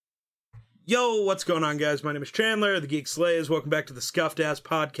Yo, what's going on, guys? My name is Chandler, TheGeekSlays. Welcome back to the Scuffed Ass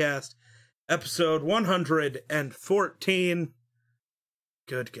Podcast, episode 114.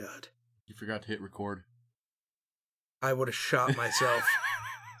 Good God. You forgot to hit record. I would have shot myself.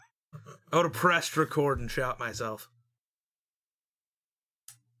 I would have pressed record and shot myself.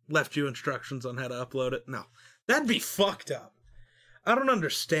 Left you instructions on how to upload it. No, that'd be fucked up. I don't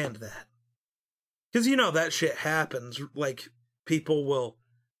understand that. Because, you know, that shit happens. Like, people will...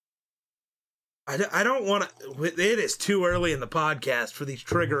 I don't want to... It is too early in the podcast for these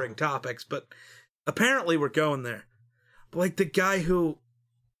triggering topics, but apparently we're going there. Like the guy who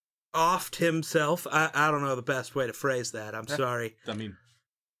offed himself. I don't know the best way to phrase that. I'm sorry. I mean,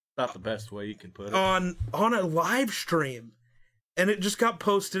 not the best way you can put it. On a live stream. And it just got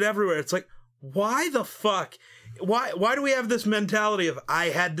posted everywhere. It's like, why the fuck? Why do we have this mentality of I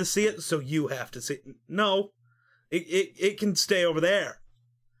had to see it, so you have to see it? No. It can stay over there.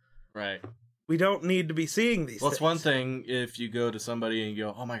 Right. We don't need to be seeing these things. It's one thing if you go to somebody and you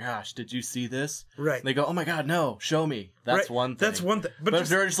go, oh my gosh, did you see this? Right. And they go, oh my god, no, show me. That's right. one thing. That's one thing. But if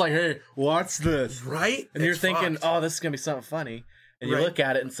they're just like, hey, what's this? Right? And you're thinking, oh, this is going to be something funny. And you look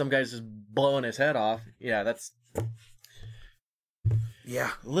at it and some guy's just blowing his head off. Yeah, that's...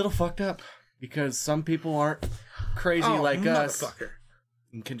 Yeah. A little fucked up. Because some people aren't crazy like us.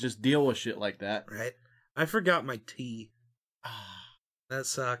 And can just deal with shit like that. Right. I forgot my tea. That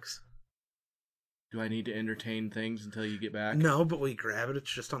sucks. Do I need to entertain things until you get back? No, but we grab it.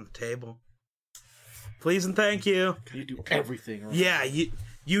 It's just on the table. Please and thank you. You do everything right. Yeah,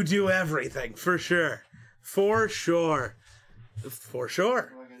 you do everything. For sure. For sure. For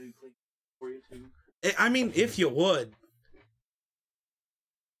sure. I mean, if you would.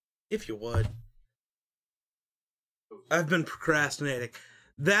 If you would. I've been procrastinating.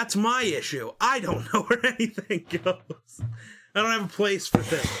 That's my issue. I don't know where anything goes. I don't have a place for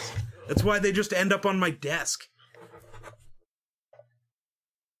things. That's why they just end up on my desk.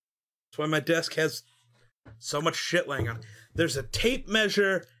 That's why my desk has so much shit laying on it. There's a tape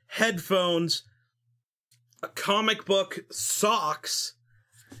measure, headphones, a comic book, socks,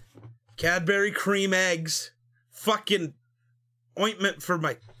 Cadbury cream eggs, fucking ointment for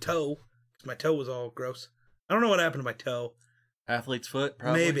my toe. Because my toe was all gross. I don't know what happened to my toe. Athlete's foot,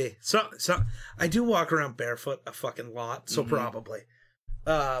 probably? Maybe. So I do walk around barefoot a fucking lot, so probably.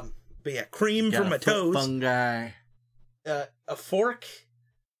 But yeah, cream for my toes. Fungi. A fork.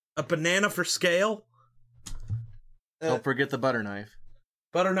 A banana for scale. Don't forget the butter knife.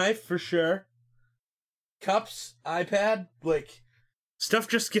 Butter knife for sure. Cups, iPad, like, stuff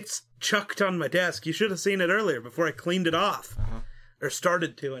just gets chucked on my desk. You should have seen it earlier before I cleaned it off. Uh-huh. Or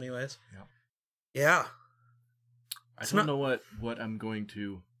started to, anyways. Yep. Yeah. I don't know what I'm going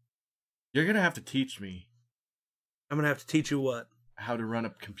to... You're going to have to teach me. I'm going to have to teach you what? How to run a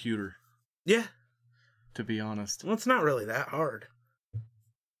computer. Yeah. To be honest. Well, it's not really that hard.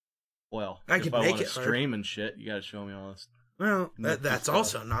 Well, I could make it hard. Stream and shit, you gotta show me all this. Well, that's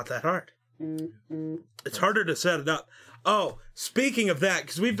also not that hard. It's harder to set it up. Oh, speaking of that,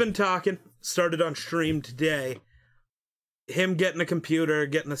 because we've been talking, started on stream today, him getting a computer,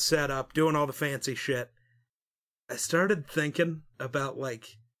 getting a setup, doing all the fancy shit. I started thinking about,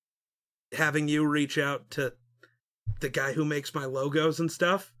 like, having you reach out to the guy who makes my logos and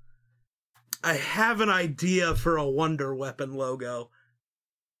stuff. I have an idea for a Wunder weapon logo.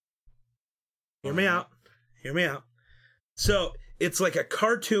 Hear me out. Hear me out. So, it's like a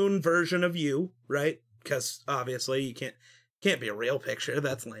cartoon version of you, right? Because, obviously, you can't be a real picture.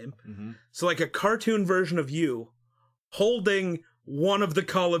 That's lame. Mm-hmm. So, like a cartoon version of you holding one of the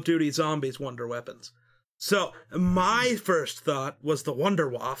Call of Duty Zombies Wunder weapons. So, my first thought was the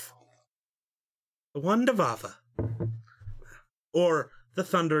Wunderwaffe. The Wunderwaffe. Or the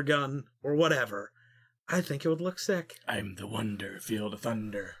Thunder Gun, or whatever. I think it would look sick. I'm the Wunder, feel the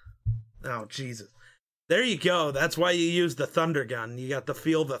thunder. Oh, Jesus. There you go. That's why you use the Thunder Gun. You got the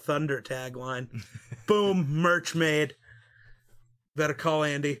Feel the Thunder tagline. Boom, merch made. Better call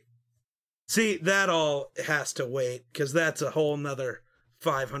Andy. See, that all has to wait, because that's a whole nother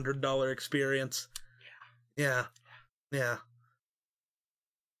 $500 experience. Yeah.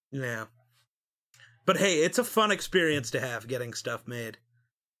 But hey, it's a fun experience to have, getting stuff made.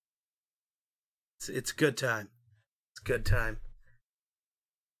 It's a good time. It's a good time.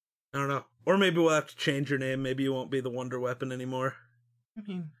 I don't know. Or maybe we'll have to change your name. Maybe you won't be the Wunder Weapon anymore. I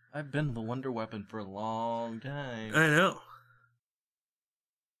mean, I've been the Wunder Weapon for a long time. I know.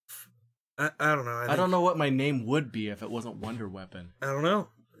 I don't know. I don't know what my name would be if it wasn't Wunder Weapon. I don't know.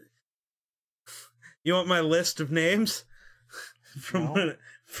 You want my list of names? From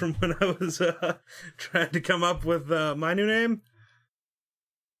when I was trying to come up with my new name?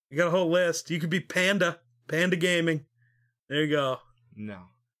 You got a whole list. You could be Panda. Panda Gaming. There you go. No.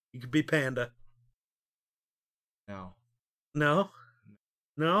 You could be Panda. No. No?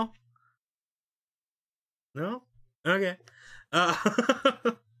 No? No? Okay.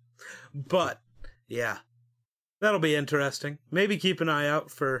 But, yeah. That'll be interesting. Maybe keep an eye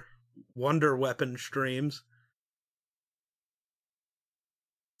out for Wonder weapon streams.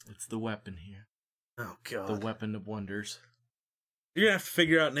 It's the weapon here. Oh, God. The weapon of wonders. You're going to have to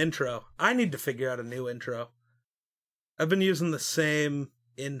figure out an intro. I need to figure out a new intro. I've been using the same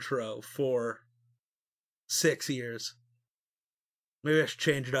intro for 6 years. Maybe I should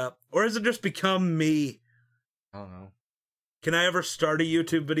change it up. Or has it just become me? I don't know. Can I ever start a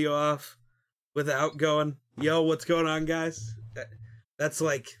YouTube video off without going, yo, what's going on, guys? That's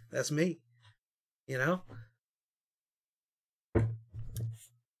me. You know?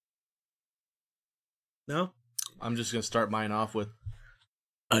 No? I'm just going to start mine off with,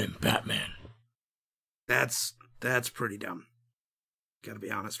 I'm Batman. That's pretty dumb. Gotta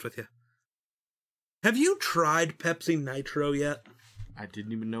be honest with you. Have you tried Pepsi Nitro yet? I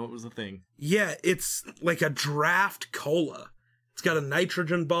didn't even know it was a thing. Yeah, it's like a draft cola. It's got a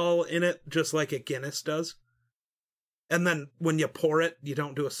nitrogen ball in it, just like a Guinness does. And then when you pour it, you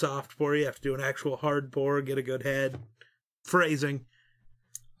don't do a soft pour. You have to do an actual hard pour, get a good head. Phrasing.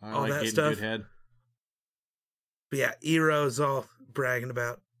 All that stuff. Good head. But yeah, Eero's all bragging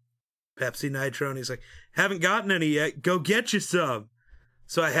about Pepsi Nitro, and he's like, haven't gotten any yet, go get you some.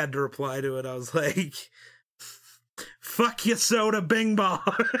 So I had to reply to it. I was like, fuck you, soda, bing bong.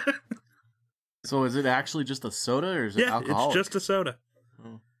 So is it actually just a soda, or is it alcoholic? It's just a soda.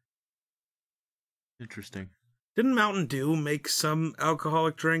 Oh. Interesting. Didn't Mountain Dew make some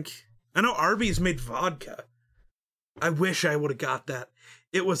alcoholic drink? I know Arby's made vodka. I wish I would have got that.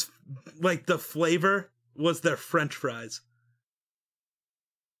 It was, like, the flavor was their French fries.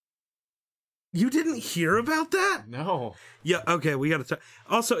 You didn't hear about that? No. Yeah, okay, we gotta talk.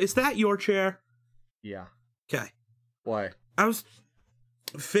 Also, is that your chair? Yeah. Okay. Why? I was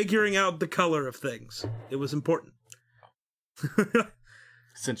figuring out the color of things. It was important.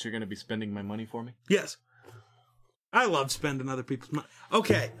 Since you're going to be spending my money for me? Yes. I love spending other people's money.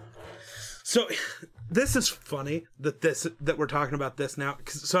 Okay. So, this is funny that we're talking about this now.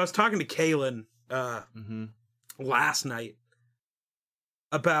 So, I was talking to Kaylin last night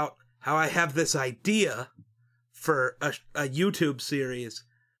about how I have this idea for a YouTube series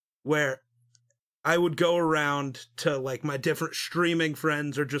where I would go around to, like, my different streaming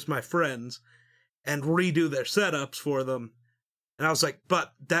friends or just my friends and redo their setups for them. And I was like,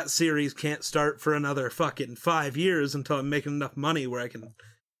 but that series can't start for another fucking 5 years until I'm making enough money where I can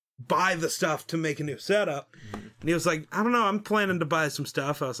buy the stuff to make a new setup. Mm-hmm. And he was like, I don't know, I'm planning to buy some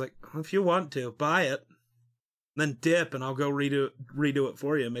stuff. I was like, well, if you want to, buy it. Then dip, and I'll go redo it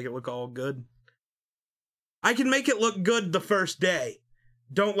for you and make it look all good. I can make it look good the first day.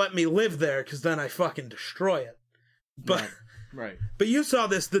 Don't let me live there, because then I fucking destroy it. But, right. But you saw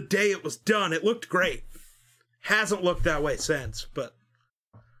this the day it was done. It looked great. Hasn't looked that way since, but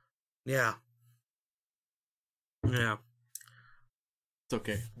yeah. Yeah. It's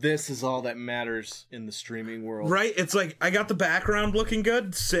okay. This is all that matters in the streaming world. Right? It's like, I got the background looking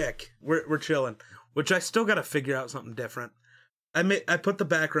good. Sick. We're chilling. Which I still got to figure out something different. I put the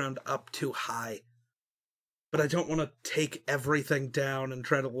background up too high. But I don't want to take everything down and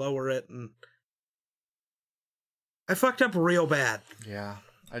try to lower it. And I fucked up real bad. Yeah.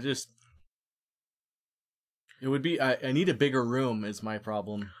 It would be... I need a bigger room is my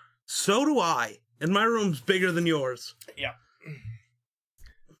problem. So do I. And my room's bigger than yours. Yeah.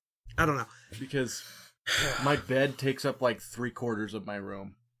 I don't know. Because my bed takes up like 3/4 of my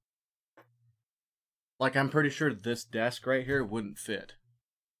room. Like, I'm pretty sure this desk right here wouldn't fit.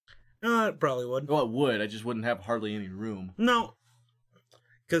 It probably would. Well, it would. I just wouldn't have hardly any room. No.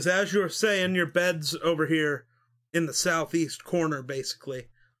 Because as you were saying, your bed's over here in the southeast corner, basically.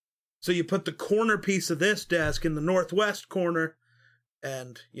 So you put the corner piece of this desk in the northwest corner,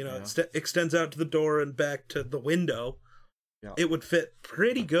 and, you know, it extends out to the door and back to the window. Yeah. It would fit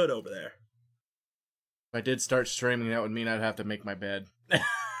pretty good over there. If I did start streaming, that would mean I'd have to make my bed.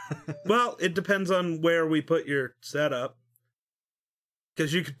 Well, it depends on where we put your setup.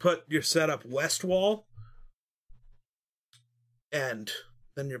 Because you could put your setup west wall, and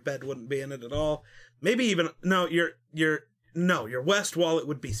then your bed wouldn't be in it at all. Maybe even your west wall, it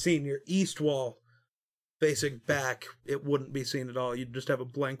would be seen. Your east wall facing back, it wouldn't be seen at all. You'd just have a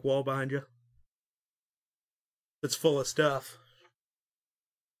blank wall behind you. It's full of stuff.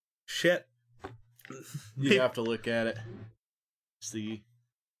 Shit. You have to look at it. See.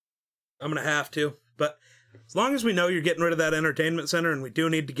 I'm gonna have to, but As long as we know you're getting rid of that entertainment center and we do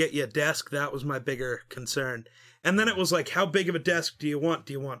need to get you a desk, that was my bigger concern. And then it was like, how big of a desk do you want?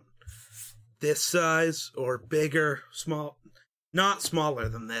 Do you want this size or bigger, small? Not smaller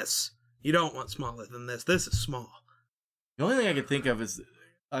than this. You don't want smaller than this. This is small. The only thing I could think of is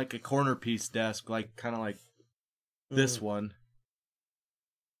like a corner piece desk, like kind of like this one.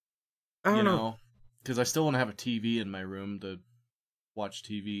 I don't know. Because I still want to have a TV in my room to watch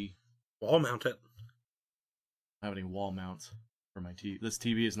TV. Wall mount it. I don't have any wall mounts for my TV. This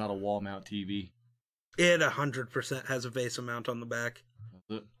TV is not a wall mount TV. It 100% has a VESA mount on the back.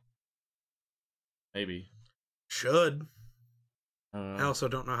 Does it? Maybe. Should. I also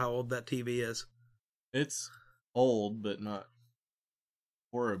don't know how old that TV is. It's old, but not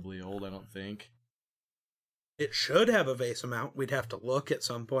horribly old, I don't think. It should have a VESA mount. We'd have to look at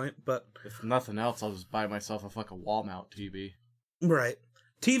some point, but... If nothing else, I'll just buy myself a fucking wall mount TV. Right.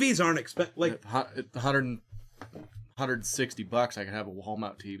 TVs aren't expensive. Like, $160, I could have a wall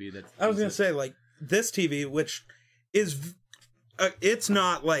mount TV. I was gonna say, like, this TV, which is, it's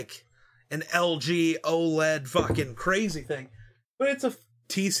not like an LG OLED fucking crazy thing, but it's a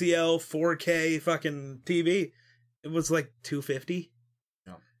TCL 4K fucking TV. It was like $250,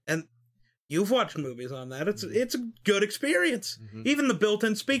 and you've watched movies on that. It's a good experience. Mm-hmm. Even the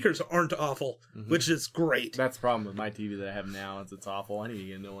built-in speakers aren't awful, which is great. That's the problem with my TV that I have now. Is it's awful. I need to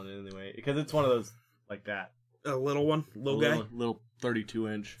get a new one anyway because it's one of those like that. A little one, guy, little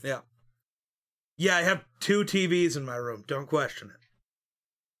 32-inch. Yeah, yeah. I have 2 TVs in my room. Don't question it.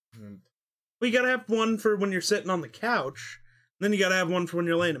 Well, you gotta have one for when you're sitting on the couch. Then you gotta have one for when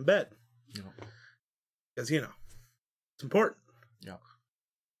you're laying in bed. Because it's important. Yeah.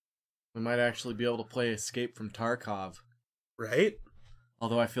 We might actually be able to play Escape from Tarkov. Right?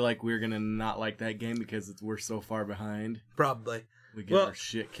 Although I feel like we're gonna not like that game because we're so far behind. Probably. We get our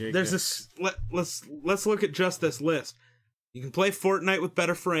shit kicked. There's this. Let's look at just this list. You can play Fortnite with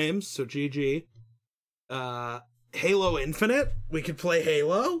better frames, so GG. Halo Infinite. We could play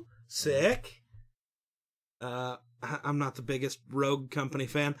Halo. Sick. I'm not the biggest Rogue Company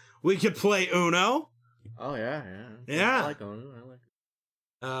fan. We could play Uno. Oh yeah. Yeah. I like Uno. I like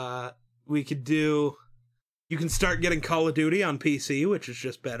it. We could do... You can start getting Call of Duty on PC, which is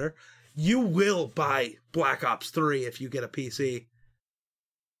just better. You will buy Black Ops 3 if you get a PC.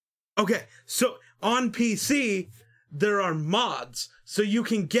 Okay, so on PC, there are mods, so you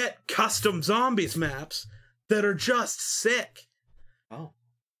can get custom zombies maps that are just sick. Oh.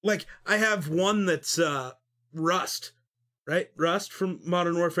 Like, I have one that's Rust, right? Rust from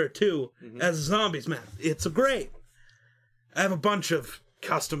Modern Warfare 2 as a zombies map. It's great. I have a bunch of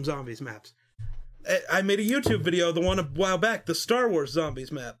custom zombies maps. I made a YouTube video, the one a while back, the Star Wars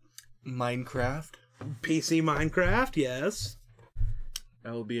zombies map. Minecraft? PC Minecraft, yes.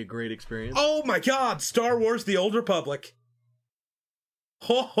 That will be a great experience. Oh my god, Star Wars The Old Republic.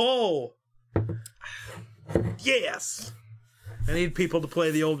 Ho ho! Yes! I need people to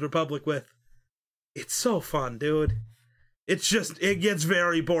play The Old Republic with. It's so fun, dude. It's just, it gets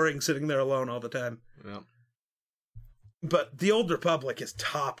very boring sitting there alone all the time. Yeah. But The Old Republic is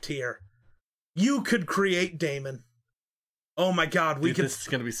top tier. You could create Daemon. Oh my god, we could... This is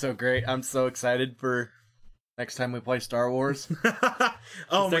gonna be so great. I'm so excited for next time we play Star Wars.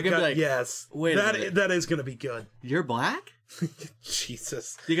 Oh my god, like, yes. Wait that is gonna be good. You're black?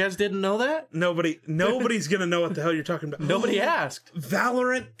 Jesus. You guys didn't know that? Nobody's gonna know what the hell you're talking about. Nobody asked.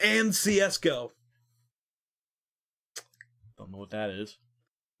 Valorant and CSGO. Don't know what that is.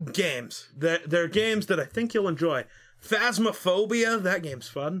 Games. They're games that I think you'll enjoy. Phasmophobia, that game's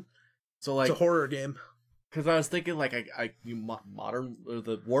fun. So like, it's a horror game. Because I was thinking like modern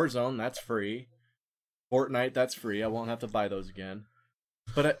the Warzone, that's free. Fortnite, that's free. I won't have to buy those again.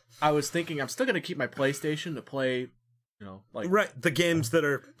 But I was thinking I'm still gonna keep my PlayStation to play, like right, the games that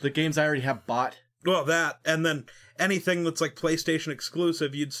are the games I already have bought. Well, that, and then anything that's like PlayStation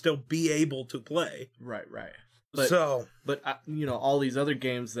exclusive, you'd still be able to play. Right. But all these other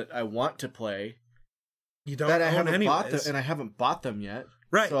games that I want to play, you don't that I haven't bought them, and I haven't bought them yet.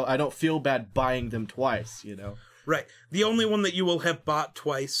 Right. So I don't feel bad buying them twice, Right. The only one that you will have bought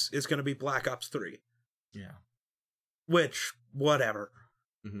twice is going to be Black Ops 3. Yeah. Which, whatever.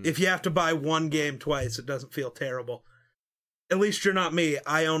 Mm-hmm. If you have to buy one game twice, it doesn't feel terrible. At least you're not me.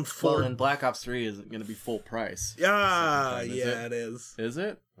 I own 4. Well, and Black Ops 3 isn't going to be full price. It is. Is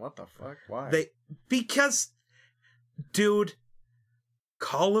it? What the fuck? Why? Because, dude,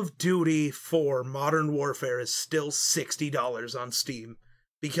 Call of Duty 4 Modern Warfare is still $60 on Steam.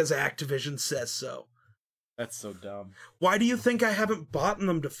 Because Activision says so. That's so dumb. Why do you think I haven't bought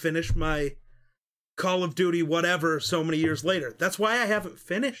them to finish my Call of Duty whatever so many years later? That's why I haven't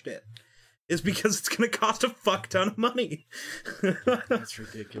finished it. is because it's going to cost a fuck ton of money. That's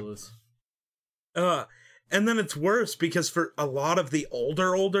ridiculous. And then it's worse because for a lot of the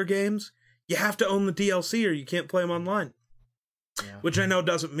older games, you have to own the DLC or you can't play them online. Yeah. Which I know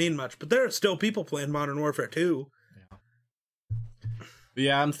doesn't mean much, but there are still people playing Modern Warfare 2.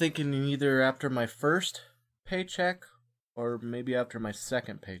 Yeah, I'm thinking either after my first paycheck or maybe after my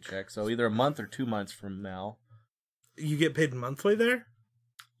second paycheck. So either a month or 2 months from now. You get paid monthly there?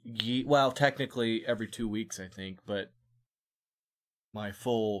 Well, technically every 2 weeks, I think, but my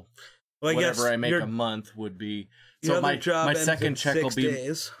full whatever I make a month would be. So my second check will be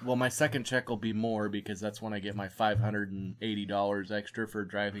days. Well, my second check will be more because that's when I get my $580 extra for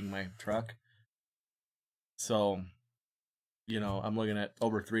driving my truck. So, I'm looking at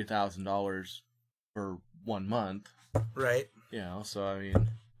over $3,000 for 1 month. Right. So I mean,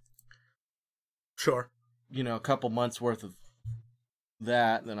 sure. A couple months worth of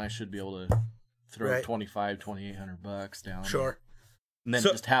that, then I should be able to throw $2,800 down. Sure. And then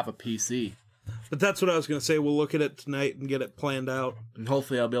just have a PC. But that's what I was going to say. We'll look at it tonight and get it planned out. And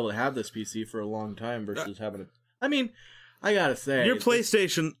hopefully I'll be able to have this PC for a long time versus having it. I mean, I got to say. Your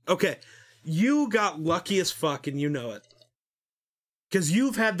PlayStation, okay, you got lucky as fuck and you know it. Because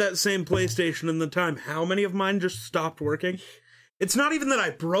you've had that same PlayStation in the time. How many of mine just stopped working? It's not even that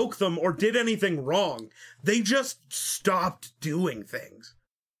I broke them or did anything wrong. They just stopped doing things.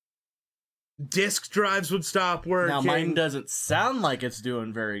 Disk drives would stop working. Now, mine doesn't sound like it's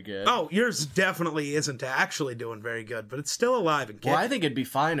doing very good. Oh, yours definitely isn't actually doing very good, but it's still alive and kicking. Well, I think it'd be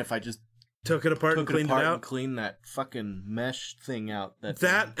fine if I just took it apart and cleaned it out. And cleaned that fucking mesh thing out.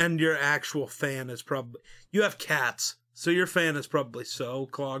 That and your actual fan is probably... You have cats, so your fan is probably so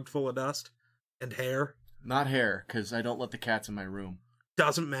clogged full of dust and hair. Not hair, because I don't let the cats in my room.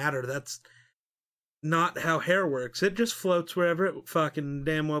 Doesn't matter. That's not how hair works. It just floats wherever it fucking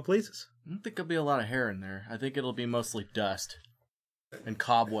damn well pleases. I don't think there'll be a lot of hair in there. I think it'll be mostly dust and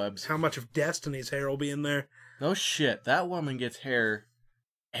cobwebs. How much of Destiny's hair will be in there? No shit. That woman gets hair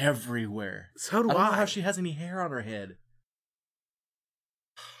everywhere. So do I. I don't know how she has any hair on her head.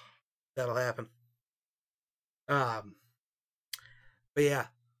 That'll happen. But yeah.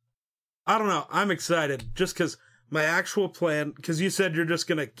 I don't know. I'm excited just because my actual plan, because you said you're just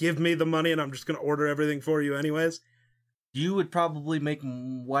going to give me the money and I'm just going to order everything for you anyways. You would probably make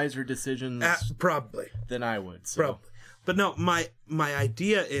wiser decisions probably than I would. So. Probably. But no, my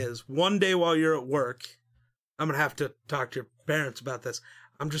idea is one day while you're at work, I'm going to have to talk to your parents about this.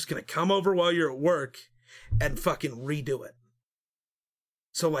 I'm just going to come over while you're at work and fucking redo it.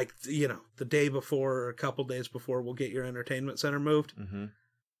 So like, the day before or a couple days before, we'll get your entertainment center moved. Mm-hmm.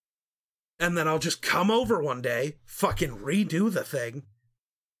 And then I'll just come over one day, fucking redo the thing,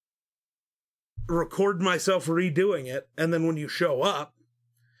 record myself redoing it, and then when you show up,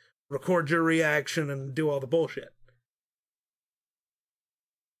 record your reaction and do all the bullshit.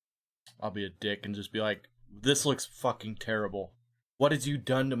 I'll be a dick and just be like, this looks fucking terrible. What have you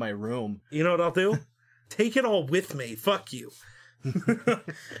done to my room? You know what I'll do? Take it all with me. Fuck you.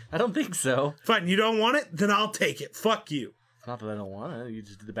 I don't think so. Fine, you don't want it? Then I'll take it. Fuck you. It's not that I don't want it. You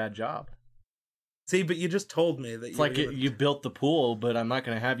just did a bad job. See, but you just told me that it's like you built the pool, but I'm not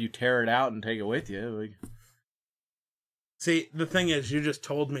going to have you tear it out and take it with you. See, the thing is, you just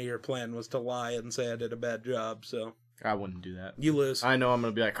told me your plan was to lie and say I did a bad job, so... I wouldn't do that. You lose. I know I'm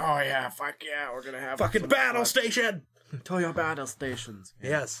going to be like, oh yeah, fuck yeah, we're going to have... Fucking battle station! Toyo battle stations. Yeah.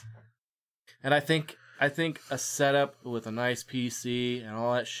 Yes. And I think a setup with a nice PC and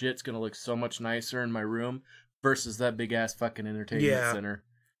all that shit's going to look so much nicer in my room versus that big-ass fucking entertainment center.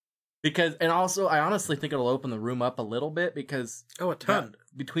 Because, and also, I honestly think it'll open the room up a little bit because... Oh, a ton.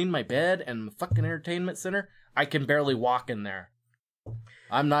 Between my bed and the fucking entertainment center, I can barely walk in there.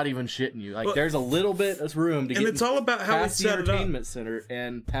 I'm not even shitting you. Like, there's a little bit of room to get it's all about how we set it up. The entertainment center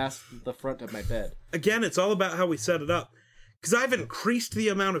and past the front of my bed. Again, it's all about how we set it up. Because I've increased the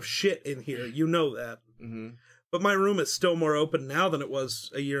amount of shit in here. You know that. Mm-hmm. But my room is still more open now than it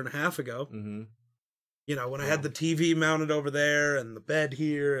was a year and a half ago. Mm-hmm. When I had the TV mounted over there and the bed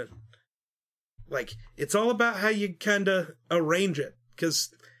here and... Like, it's all about how you kind of arrange it.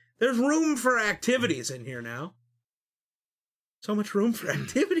 Because there's room for activities in here now. So much room for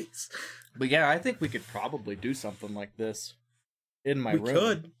activities. But yeah, I think we could probably do something like this in my room. We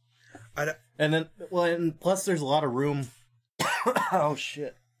could. And then, and plus there's a lot of room. Oh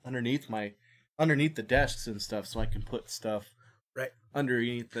shit! Underneath the desks and stuff, so I can put stuff right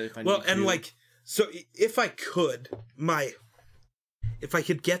underneath if I need to. Well, and like, so if I could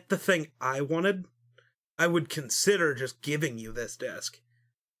get the thing I wanted, I would consider just giving you this desk.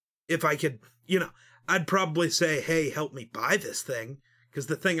 If I could, I'd probably say, hey, help me buy this thing, because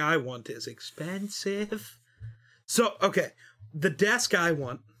the thing I want is expensive. So, okay, the desk I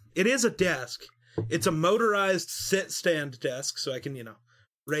want, it is a desk. It's a motorized sit-stand desk, so I can,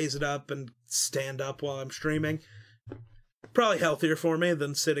 raise it up and stand up while I'm streaming. Probably healthier for me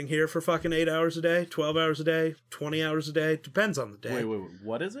than sitting here for fucking 8 hours a day, 12 hours a day, 20 hours a day. Depends on the day. Wait,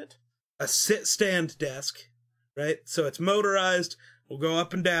 what is it? A sit-stand desk, right? So it's motorized. We'll go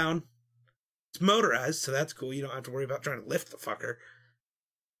up and down. It's motorized, so that's cool. You don't have to worry about trying to lift the fucker.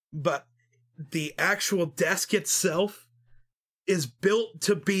 But the actual desk itself is built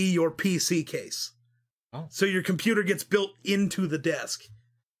to be your PC case. Oh. So your computer gets built into the desk.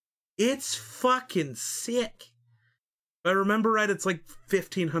 It's fucking sick. If I remember right, it's like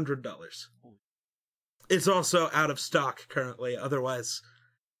 $1,500. It's also out of stock currently. Otherwise,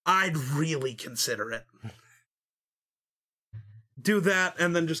 I'd really consider it. Do that,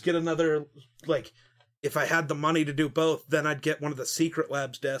 and then just get another, if I had the money to do both, then I'd get one of the Secret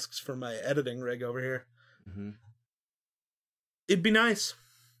Labs desks for my editing rig over here. Mm-hmm. It'd be nice.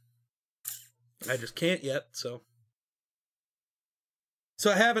 I just can't yet, so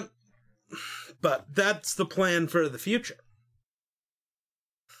I haven't. But that's the plan for the future.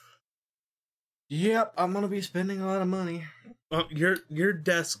 Yep, I'm gonna be spending a lot of money. Your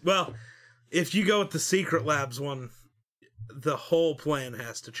desk. Well, if you go with the Secret Labs one, the whole plan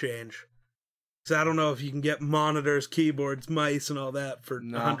has to change. Because I don't know if you can get monitors, keyboards, mice, and all that for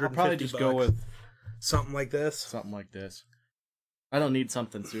 $150. I'll probably just go with something like this. Something like this. I don't need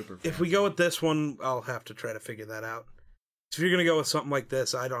something super fancy. If we go with this one, I'll have to try to figure that out. So if you're going to go with something like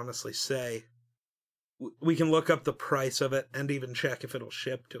this, I'd honestly say we can look up the price of it and even check if it'll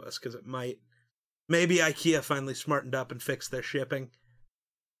ship to us, because it might. Maybe IKEA finally smartened up and fixed their shipping.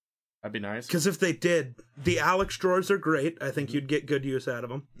 That'd be nice. Because if they did, the Alex drawers are great. I think you'd get good use out of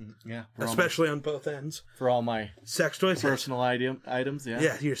them. Yeah. Especially on both ends. For all my sex toys, personal items, yeah.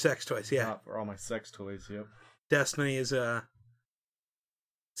 Yeah, your sex toys, yeah. For all my sex toys, yep. Destiny is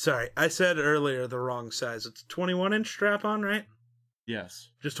Sorry, I said earlier the wrong size. It's a 21-inch strap-on, right? Yes.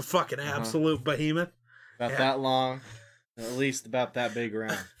 Just a fucking absolute behemoth. About that long, at least about that big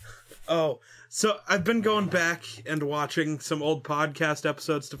around. Oh, so I've been going back and watching some old podcast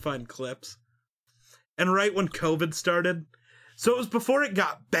episodes to find clips. And right when COVID started, so it was before it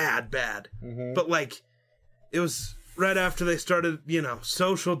got bad, but it was right after they started,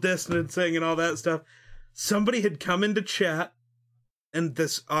 social distancing and all that stuff. Somebody had come into chat, and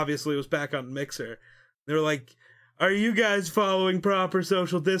this obviously was back on Mixer. They were like, "Are you guys following proper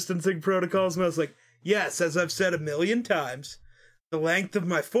social distancing protocols?" And I was like, "Yes, as I've said 1,000,000 times, the length of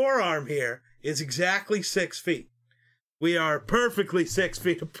my forearm here is exactly 6 feet. We are perfectly 6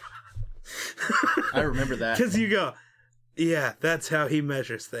 feet apart." I remember that. Because you go, yeah, that's how he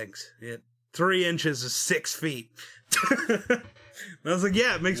measures things. 3 inches is 6 feet. And I was like,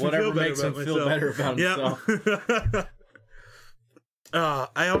 yeah, it makes me feel better about myself. Himself.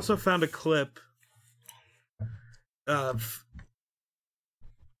 I also found a clip of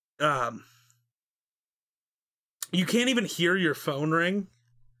you can't even hear your phone ring,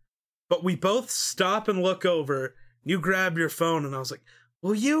 but we both stop and look over. You grab your phone, and I was like,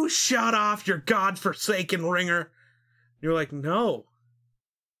 "Will you shut off your godforsaken ringer?" And you're like, "No.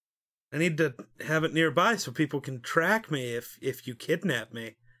 I need to have it nearby so people can track me if you kidnap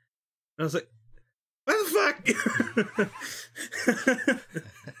me." And I was like, "What the fuck?"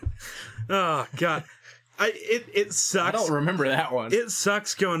 Oh, God. It sucks. I don't remember that one. It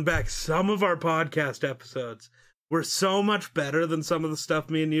sucks going back. Some of our podcast episodes were so much better than some of the stuff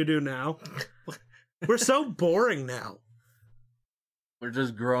me and you do now. We're so boring now. We're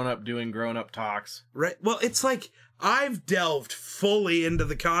just grown up doing grown up talks. Right. Well, it's like I've delved fully into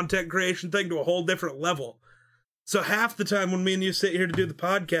the content creation thing to a whole different level. So half the time when me and you sit here to do the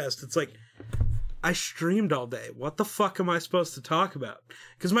podcast, it's like, I streamed all day. What the fuck am I supposed to talk about?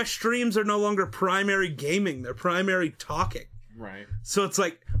 Because my streams are no longer primary gaming. They're primary talking. Right. So it's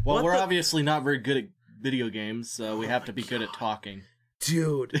like... Well, we're obviously not very good at video games, so we have to be good at talking.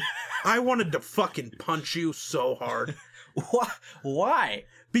 Dude, I wanted to fucking punch you so hard. Why?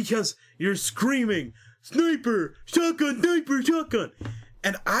 Because you're screaming, "Sniper! Shotgun! Sniper! Shotgun!"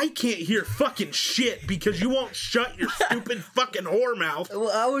 And I can't hear fucking shit because you won't shut your stupid fucking whore mouth.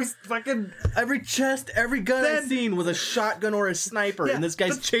 Well, I was fucking... Every gun I've seen was a shotgun or a sniper, and this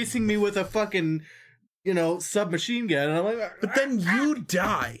guy's chasing me with a fucking, submachine gun, and I'm like... But then you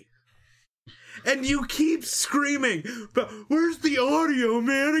die. And you keep screaming, "But where's the audio,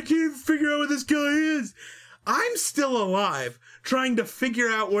 man? I can't figure out where this guy is." I'm still alive, trying to figure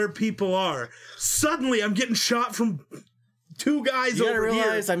out where people are. Suddenly, I'm getting shot from 2 guys over here. You gotta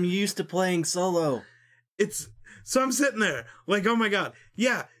realize I'm used to playing solo. It's So I'm sitting there like, oh my God.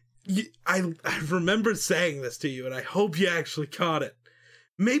 Yeah, I remember saying this to you, and I hope you actually caught it.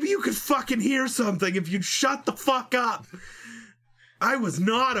 Maybe you could fucking hear something if you'd shut the fuck up. I was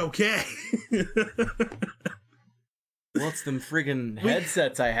not okay. Well, it's them friggin'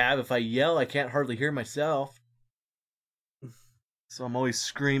 headsets I have. If I yell, I can't hardly hear myself. So I'm always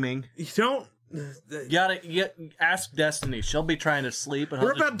screaming. You don't... Ask Destiny. She'll be trying to sleep. And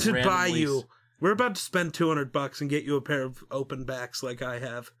we're about to buy you... We're about to spend $200 and get you a pair of open backs like I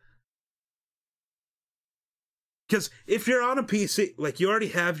have. Because if you're on a PC, like you already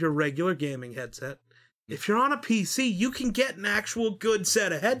have your regular gaming headset, if you're on a PC, you can get an actual good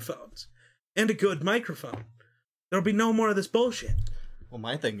set of headphones and a good microphone. There'll be no more of this bullshit. Well,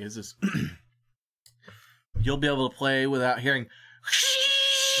 my thing is you'll be able to play without hearing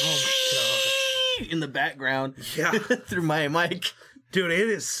oh my God. In the background. Yeah. Through my mic. Dude, it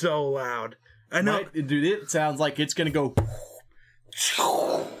is so loud. I know. Dude, it sounds like it's going to go...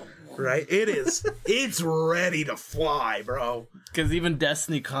 Right? It is. It's ready to fly, bro. Because even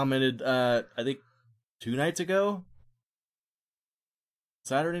Destiny commented, I think 2 nights ago?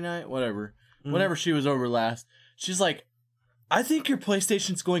 Saturday night? Whatever. Whenever she was over last. She's like, I think your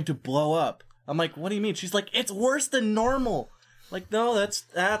PlayStation's going to blow up. I'm like, what do you mean? She's like, it's worse than normal. Like, no,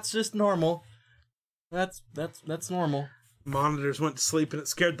 that's just normal. That's normal. Monitors went to sleep and it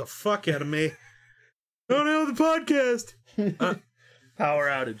scared the fuck out of me. Oh no, the podcast. Power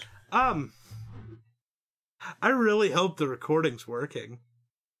outage. I really hope the recording's working.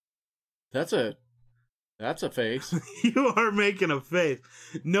 That's a face. You are making a face.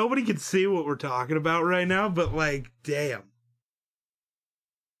 Nobody can see what we're talking about right now, but like, damn.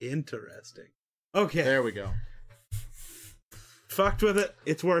 Interesting. Okay. There we go. Fucked with it.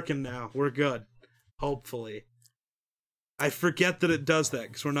 It's working now. We're good. Hopefully. I forget that it does that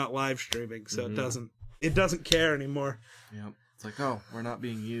because we're not live streaming, so it doesn't care anymore. Yep. It's like, oh, we're not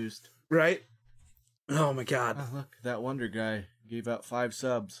being used. Right? Oh my God. Oh, look, that Wunder guy gave out 5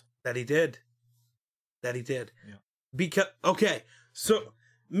 subs. That he did. Yeah. Okay, so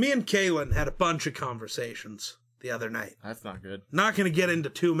me and Kaylin had a bunch of conversations the other night. That's not good. Not going to get into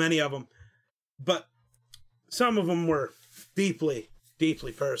too many of them, but some of them were deeply,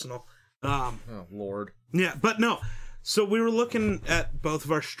 deeply personal. Oh, Lord. Yeah, but no. So we were looking at both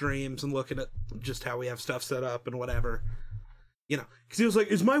of our streams and looking at just how we have stuff set up and whatever. You know, because he was like,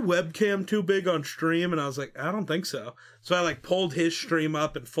 is my webcam too big on stream? And I was like, I don't think so. So I like pulled his stream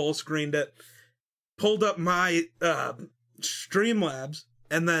up and full screened it, pulled up my Streamlabs,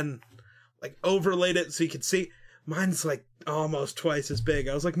 and then like overlaid it so you could see. Mine's like almost twice as big.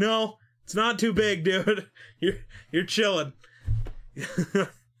 I was like, no, it's not too big, dude. You're chilling.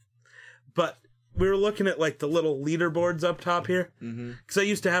 But we were looking at like the little leaderboards up top here. Because I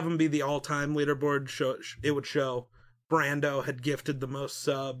used to have them be the all-time leaderboard. It would show Brando had gifted the most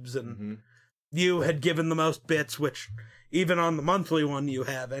subs and you had given the most bits, which even on the monthly one you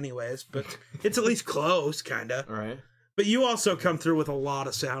have anyways, but it's at least close, kind of. All right. But you also come through with a lot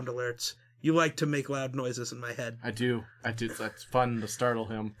of sound alerts. You like to make loud noises in my head. I do. That's fun to startle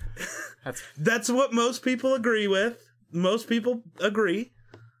him. That's what most people agree with. Most people agree.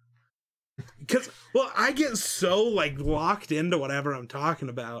 Because, well, I get so, like, locked into whatever I'm talking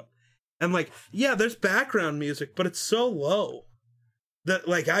about. And, like, yeah, there's background music, but it's so low that,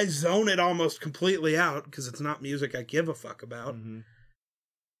 like, I zone it almost completely out because it's not music I give a fuck about.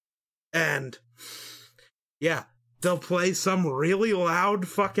 And, yeah, they'll play some really loud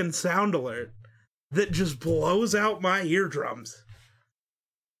fucking sound alert that just blows out my eardrums.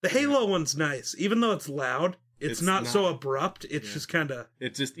 The Halo one's nice. Even though it's loud, it's not so abrupt. It's just kind of...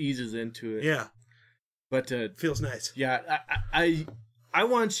 It just eases into it. Yeah. But... feels nice. Yeah, I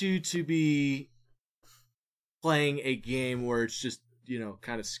want you to be playing a game where it's just, you know,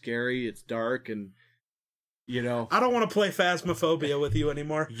 kind of scary, it's dark, and, you know... I don't want to play Phasmophobia with you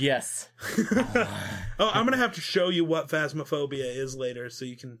anymore. Yes. Oh, I'm going to have to show you what Phasmophobia is later, so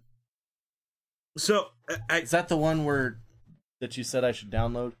you can... So... Is that the one that you said I should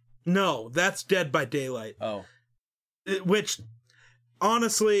download? No, that's Dead by Daylight. Oh. Which,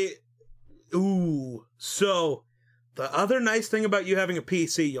 honestly... Ooh. So, the other nice thing about you having a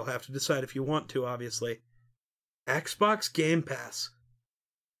PC, you'll have to decide if you want to, obviously. Xbox Game Pass.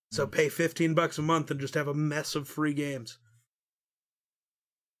 So pay $15 a month and just have a mess of free games.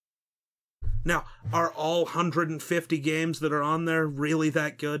 Now, are all 150 games that are on there really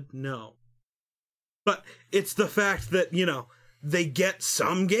that good? No. But it's the fact that, you know, they get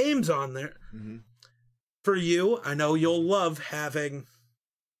some games on there. For you, I know you'll love having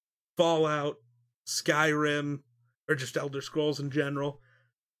Fallout, Skyrim, or just Elder Scrolls in general.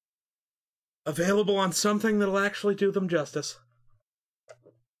 available on something that'll actually do them justice.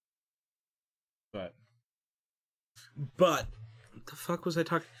 But what the fuck was I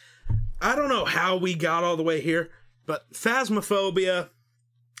talking? I don't know how we got all the way here, but Phasmophobia,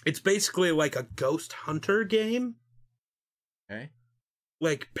 it's basically like a ghost hunter game. okay.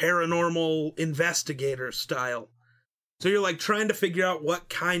 Like paranormal investigator style. So you're like trying to figure out what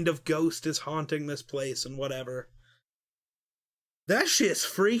kind of ghost is haunting this place and whatever. That shit's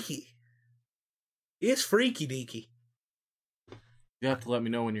freaky. It's freaky deaky. You have to let me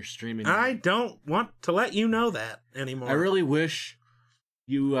know when you're streaming. I don't want to let you know that anymore. I really wish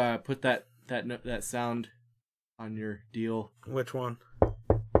you put that sound on your deal. Which one?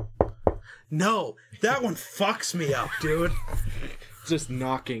 No, that one fucks me up, dude. Just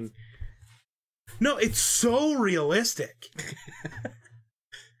knocking. No, it's so realistic.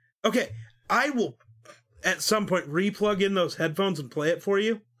 Okay, I will at some point replug in those headphones and play it for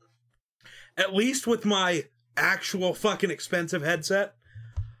you. At least with my actual fucking expensive headset.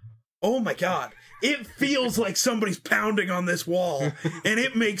 Oh my god. It feels like somebody's pounding on this wall, and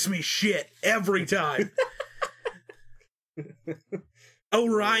it makes me shit every time.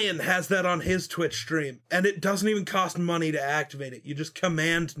 Orion has that on his Twitch stream, and it doesn't even cost money to activate it. You just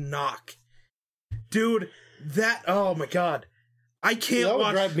command knock. Dude, oh my god. I can't That would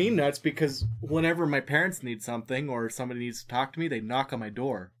watch... drive me nuts, because whenever my parents need something or somebody needs to talk to me, they knock on my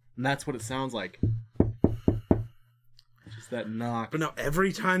door. And that's what it sounds like. Just that knock. But no,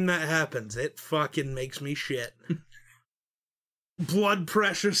 every time that happens, it fucking makes me shit. Blood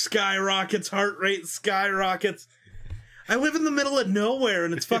pressure skyrockets, heart rate skyrockets. I live in the middle of nowhere,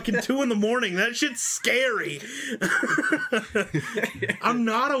 and it's fucking 2 a.m. That shit's scary. I'm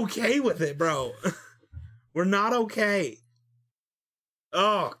not okay with it, bro. We're not okay.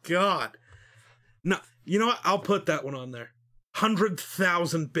 Oh, God. No, you know what? I'll put that one on there.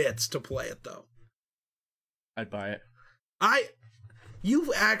 100,000 bits to play it, though. I'd buy it.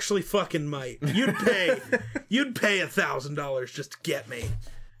 You actually fucking might. You'd pay $1,000 just to get me.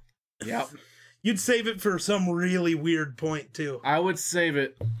 Yep. You'd save it for some really weird point, too. I would save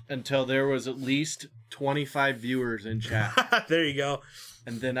it until there was at least 25 viewers in chat. There you go.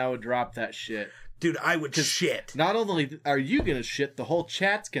 And then I would drop that shit. Dude, I would shit. Not only are you gonna shit, the whole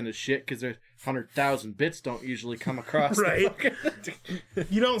chat's gonna shit, because there's 100,000 bits don't usually come across. Right.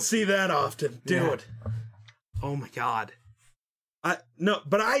 You don't see that often, dude. Yeah. Oh my god. No,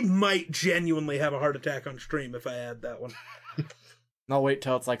 but I might genuinely have a heart attack on stream if I add that one. I'll wait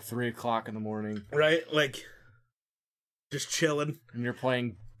till it's like 3 o'clock in the morning. Right? Like, just chilling. And you're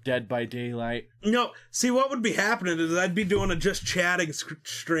playing Dead by Daylight. No, see, what would be happening is I'd be doing a just chatting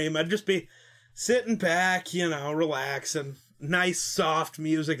stream. I'd just be sitting back, relaxing. Nice, soft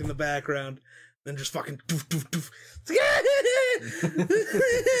music in the background. Then just fucking doof, doof, doof.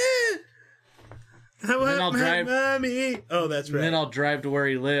 Then I'll drive. Mommy. Oh, that's right. Then I'll drive to where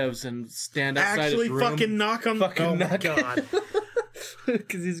he lives and stand outside his room. Fucking knock on. Oh my god.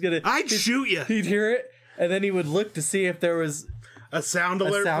 Because I'd shoot you. He'd hear it, and then he would look to see if there was a sound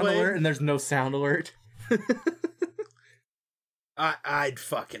alert. And there's no sound alert. I'd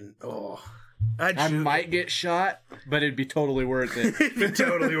fucking. Oh. I might get shot, but it'd be totally worth it. It'd be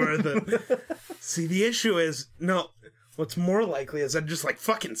totally worth it. See, the issue is, what's more likely is I'd just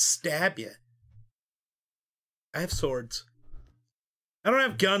fucking stab you. I have swords. I don't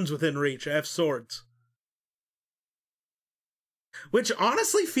have guns within reach. I have swords. Which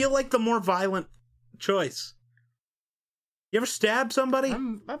honestly feel like the more violent choice. You ever stab somebody?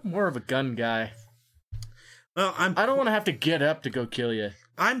 I'm more of a gun guy. Well, I don't want to have to get up to go kill you.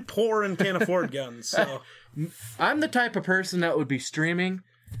 I'm poor and can't afford guns, so... I'm the type of person that would be streaming,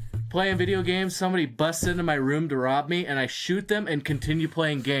 playing video games, somebody busts into my room to rob me, and I shoot them and continue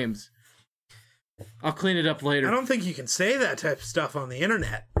playing games. I'll clean it up later. I don't think you can say that type of stuff on the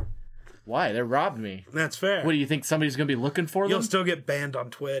internet. Why? They robbed me. That's fair. What, do you think somebody's going to be looking for them? You'll still get banned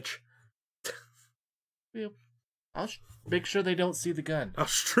on Twitch. I'll make sure they don't see the gun. I'll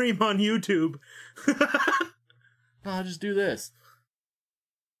stream on YouTube. I'll just do this.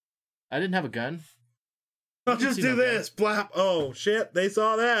 I didn't have a gun. I'll just do this. Blap. Oh, shit. They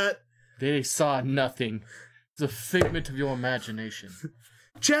saw that. They saw nothing. It's a figment of your imagination.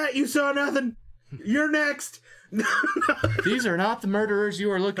 Chat, you saw nothing. You're next. These are not the murderers you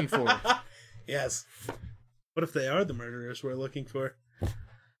are looking for. Yes. What if they are the murderers we're looking for?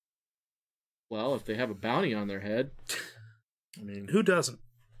 Well, if they have a bounty on their head. I mean, who doesn't?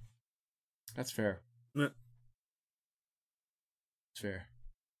 That's fair. Yeah. It's fair.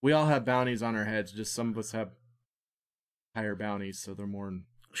 We all have bounties on our heads. Just some of us have higher bounties, so they're more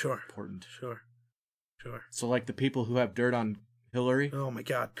important. Sure. So like the people who have dirt on Hillary. Oh my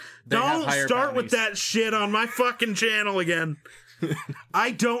god. They have Don't higher start with bounties. that shit on my fucking channel again.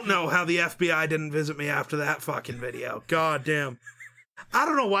 I don't know how the FBI didn't visit me after that fucking video. God damn. I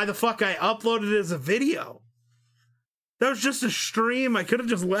don't know why the fuck I uploaded it as a video. That was just a stream. I could have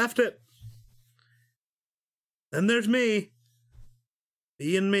just left it. Then there's me.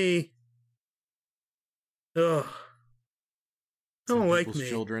 Being me. Ugh. Don't like People's me.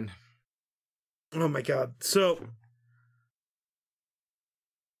 children. Oh my god. So,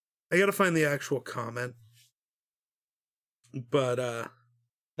 I gotta find the actual comment. But,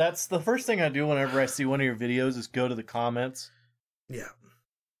 That's the first thing I do whenever I see one of your videos is go to the comments. yeah.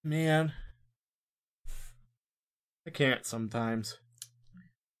 Man. I can't sometimes.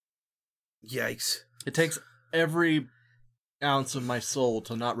 Yikes. It takes every ounce of my soul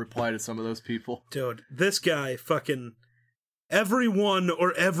to not reply to some of those people. Dude, this guy fucking... Everyone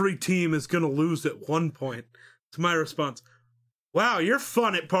or every team is gonna lose at one point. To my response, wow, you're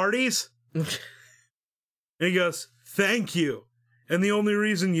fun at parties. And he goes, thank you. And the only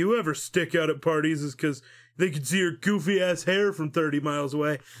reason you ever stick out at parties is because they can see your goofy-ass hair from 30 miles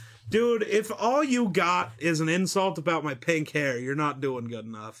away. Dude, if all you got is an insult about my pink hair, you're not doing good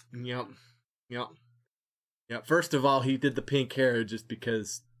enough. Yep. First of all, he did the pink hair just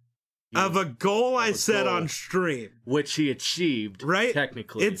because... Of a goal I set on stream. Which he achieved, right?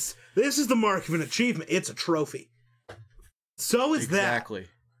 Technically. This is the mark of an achievement. It's a trophy. So is exactly.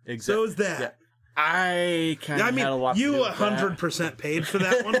 that. So is that. Yeah. I kind of had a lot to do you with 100% paid for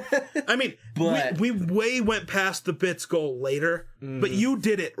that one. I mean, but... we way went past the bits goal later, but you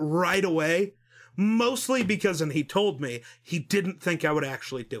did it right away. Mostly because, and he told me, he didn't think I would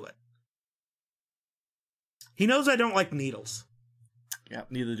actually do it. He knows I don't like needles. Yeah,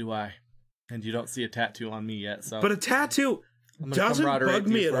 neither do I. And you don't see a tattoo on me yet, so... But a tattoo doesn't bug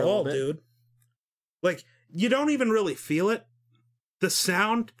me at all, dude. Like, you don't even really feel it. The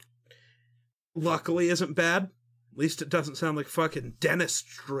sound, luckily, isn't bad. At least it doesn't sound like fucking dentist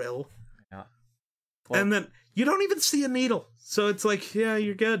drill. Yeah. Well, and then, you don't even see a needle. So it's like, yeah,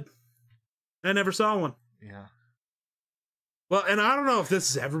 you're good. I never saw one. Yeah. Well, and I don't know if this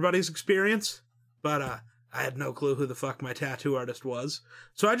is everybody's experience, but I had no clue who the fuck my tattoo artist was.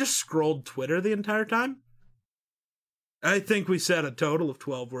 So I just scrolled Twitter the entire time. I think we said a total of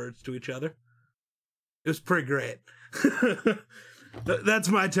 12 words to each other. It was pretty great. That's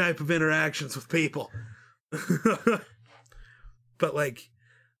my type of interactions with people. But like,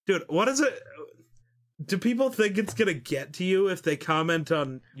 dude, what is it? Do people think it's gonna get to you if they comment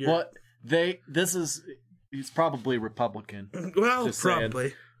on your... What? He's probably Republican. Well,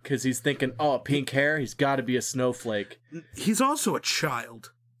 probably. Because he's thinking, oh, pink hair, he's got to be a snowflake. He's also a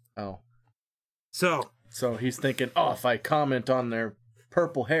child. Oh. So he's thinking, oh, if I comment on their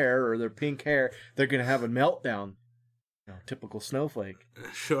purple hair or their pink hair, they're going to have a meltdown. You know, typical snowflake.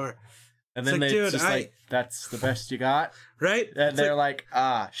 Sure. And then like, that's the best you got? Right? And they're like,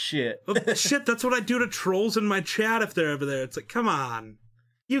 shit. Well, shit, that's what I do to trolls in my chat if they're over there. It's like, come on.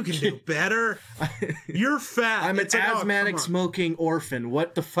 You can do better. You're fat. I'm an asthmatic smoking orphan.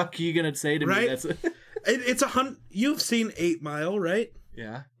 What the fuck are you going to say to me? That's it's 100. You've seen 8 Mile, right?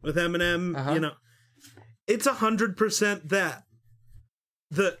 Yeah. With Eminem, you know. It's 100% that.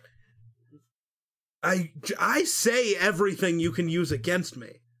 I say everything you can use against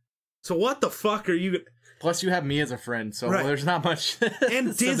me. So what the fuck are you... Plus you have me as a friend, so there's not much...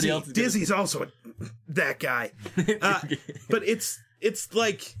 And Dizzy's also that guy. But it's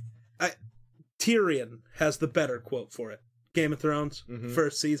like... Tyrion has the better quote for it. Game of Thrones,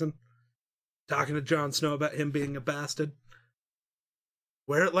 first season. Talking to Jon Snow about him being a bastard.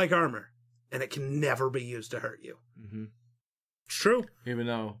 Wear it like armor, and it can never be used to hurt you. Mm-hmm. It's true. Even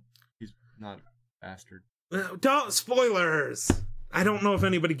though he's not a bastard. Don't... Spoilers! I don't know if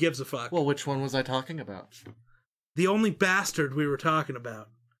anybody gives a fuck. Well, which one was I talking about? The only bastard we were talking about.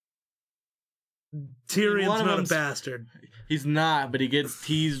 Tyrion's not a bastard. He's not, but he gets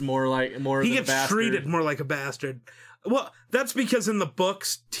teased more than a bastard. He gets treated more like a bastard. Well, that's because in the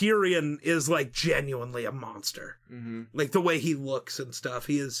books, Tyrion is like genuinely a monster. Mm-hmm. Like the way he looks and stuff.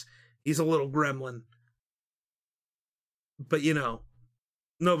 He's a little gremlin. But you know,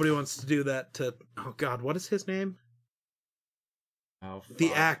 nobody wants to do that to... Oh God, what is his name? Oh, fuck.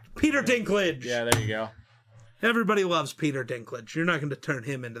 The act... Peter Dinklage! Yeah, there you go. Everybody loves Peter Dinklage. You're not going to turn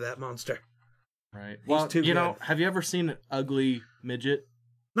him into that monster. Right. Well, you know, have you ever seen an ugly midget?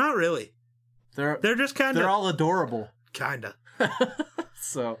 Not really. They're just kind of... They're all adorable. Kinda.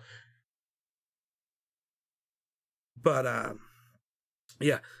 So. But,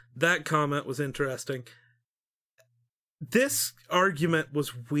 yeah, that comment was interesting. This argument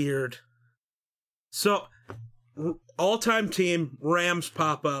was weird. So, all-time team, Rams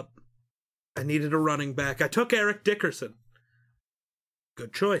pop up. I needed a running back. I took Eric Dickerson.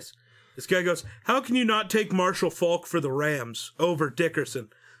 Good choice. This guy goes, how can you not take Marshall Faulk for the Rams over Dickerson?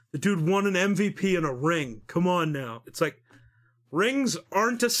 The dude won an MVP and a ring. Come on now. It's like, rings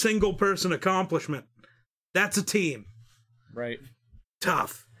aren't a single-person accomplishment. That's a team. Right.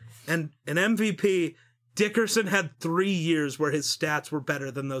 Tough. And an MVP, Dickerson had 3 years where his stats were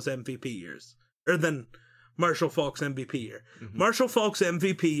better than those MVP years. Or than Marshall Faulk's MVP year. Mm-hmm. Marshall Faulk's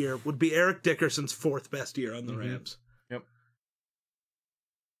MVP year would be Eric Dickerson's 4th best year on the Rams. Yep.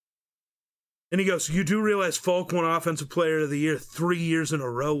 And he goes, you do realize Faulk won Offensive Player of the Year 3 years in a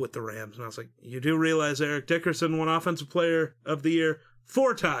row with the Rams. And I was like, you do realize Eric Dickerson won Offensive Player of the Year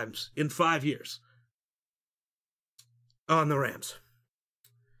 4 times in 5 years on the Rams.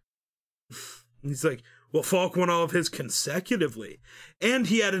 He's like, well, Faulk won all of his consecutively. And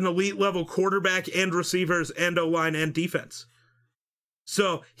he had an elite level quarterback and receivers and O-line and defense.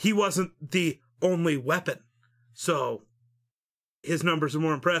 So he wasn't the only weapon. So his numbers are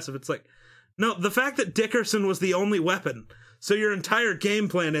more impressive. It's like, no, the fact that Dickerson was the only weapon, so your entire game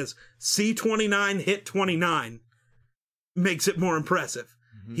plan is see 29, hit 29, makes it more impressive.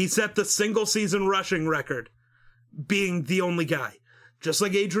 Mm-hmm. He set the single season rushing record being the only guy. Just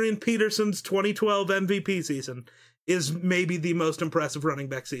like Adrian Peterson's 2012 MVP season is maybe the most impressive running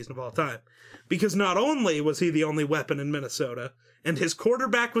back season of all time. Because not only was he the only weapon in Minnesota, and his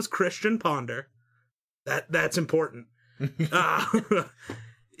quarterback was Christian Ponder, that's important.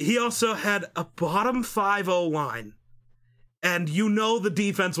 He also had a bottom 5 O-line, and you know the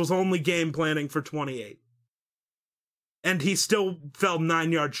defense was only game planning for 28. And he still fell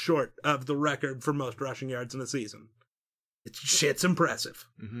 9 yards short of the record for most rushing yards in a season. Shit's impressive.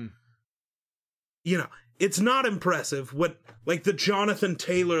 Mm-hmm. You know, it's not impressive when, like the Jonathan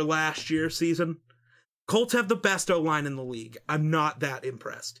Taylor last year season, Colts have the best O-line in the league. I'm not that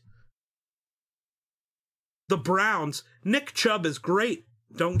impressed. The Browns, Nick Chubb is great.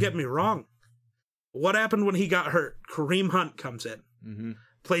 Don't get me wrong. What happened when he got hurt? Kareem Hunt comes in. Mm-hmm.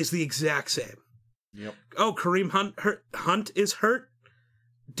 Plays the exact same. Yep. Oh, Kareem Hunt is hurt?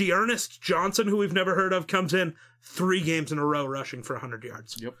 Dearness Johnson, who we've never heard of, comes in 3 games in a row rushing for 100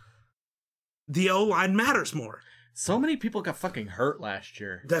 yards. Yep. The O-line matters more. So many people got fucking hurt last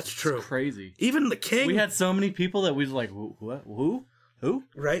year. That's true. It's crazy. Even the King. We had so many people that we was like, who?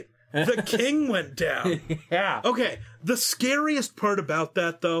 Right? The King went down. Yeah. Okay, the scariest part about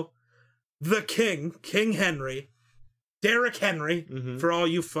that, though, the King Henry, Derrick Henry, for all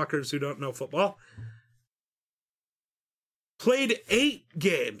you fuckers who don't know football, played 8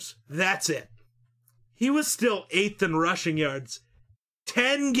 games. That's it. He was still 8th in rushing yards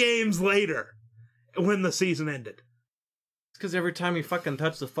 10 games later when the season ended. It's because every time he fucking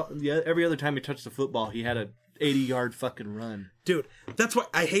touched every other time he touched the football, he had a 80-yard fucking run. Dude, that's why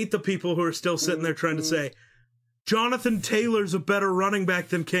I hate the people who are still sitting there trying to say, Jonathan Taylor's a better running back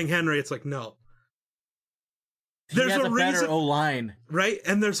than King Henry. It's like, no. There's a better O-line. Right?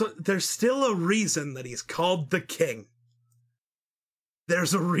 And there's still a reason that he's called the King.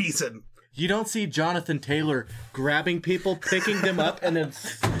 There's a reason. You don't see Jonathan Taylor grabbing people, picking them up, and then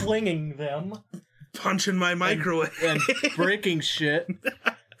slinging them. Punching my microwave. And breaking shit.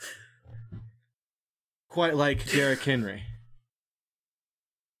 Quite like Derrick Henry.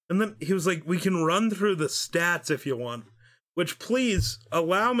 And then he was like, we can run through the stats if you want. Which, please,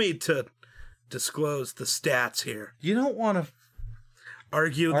 allow me to disclose the stats here. You don't want to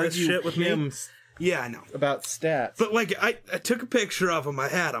argue this shit with me? Yeah, I know. About stats. But, like, I took a picture of him. I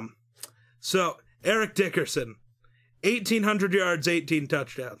had him. So, Eric Dickerson, 1,800 yards, 18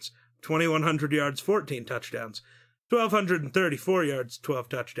 touchdowns. 2,100 yards, 14 touchdowns. 1,234 yards, 12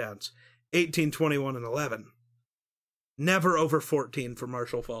 touchdowns. 18, 21, and 11. Never over 14 for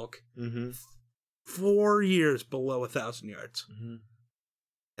Marshall Faulk. 4 years below 1,000 yards.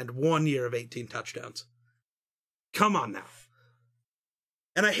 And 1 year of 18 touchdowns. Come on now.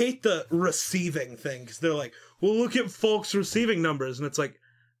 And I hate the receiving thing, because they're like, well, look at Faulk's receiving numbers. And it's like,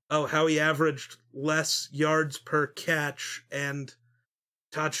 oh, how he averaged less yards per catch and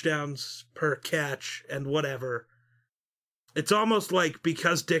touchdowns per catch and whatever. It's almost like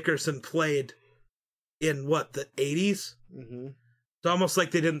because Dickerson played in, the 80s? It's almost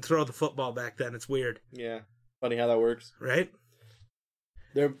like they didn't throw the football back then. It's weird. Yeah. Funny how that works. Right?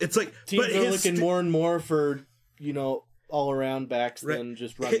 It's like teams are looking more and more for, all-around backs than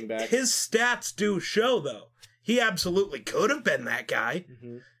just running backs. His stats do show, though. He absolutely could have been that guy,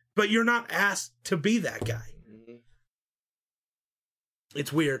 but you're not asked to be that guy.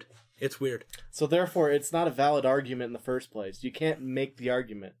 It's weird. It's weird. So therefore, it's not a valid argument in the first place. You can't make the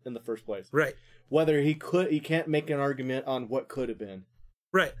argument in the first place. Right. Whether he can't make an argument on what could have been.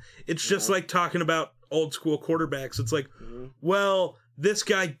 Right. It's just like talking about old school quarterbacks. It's like, well, this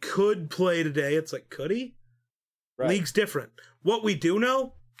guy could play today. It's like, could he? Right. League's different. What we do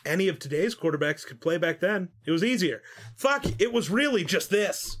know, any of today's quarterbacks could play back then. It was easier. Fuck, it was really just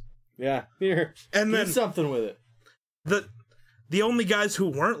this. Yeah, here. And then do something with it. The only guys who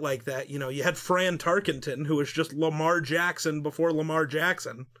weren't like that, you know, you had Fran Tarkenton, who was just Lamar Jackson before Lamar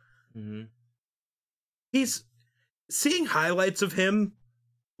Jackson. Mm-hmm. He's seeing highlights of him,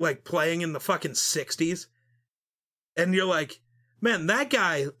 like, playing in the fucking 60s. And you're like, man, that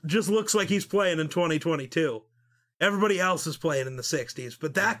guy just looks like he's playing in 2022. Everybody else is playing in the 60s,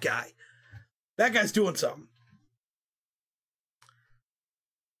 but that guy's doing something.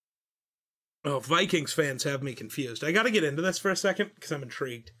 Oh, Vikings fans have me confused. I got to get into this for a second because I'm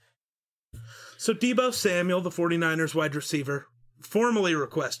intrigued. So Deebo Samuel, the 49ers wide receiver, formally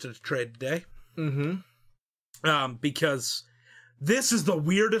requested a trade today. Mm-hmm. Because this is the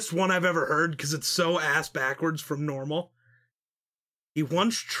weirdest one I've ever heard because it's so ass backwards from normal. He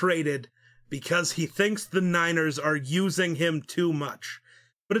wants traded because he thinks the Niners are using him too much.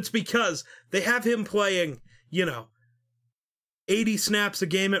 But it's because they have him playing, 80 snaps a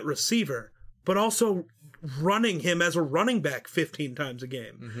game at receiver, but also running him as a running back 15 times a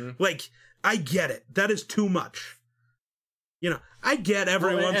game. Mm-hmm. Like, I get it. That is too much. I get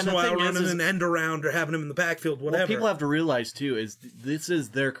every once in a while running an end around or having him in the backfield, whatever. What people have to realize, too, is this is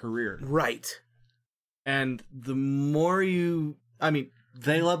their career. Right. And the more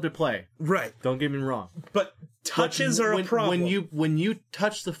they love to play. Right. Don't get me wrong. But touches are a problem. When you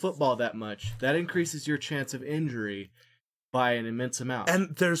touch the football that much, that increases your chance of injury by an immense amount.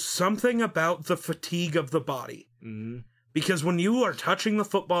 And there's something about the fatigue of the body. Mm-hmm. Because when you are touching the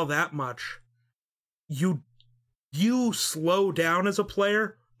football that much, you slow down as a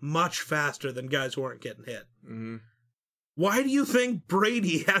player much faster than guys who aren't getting hit. Mm-hmm. Why do you think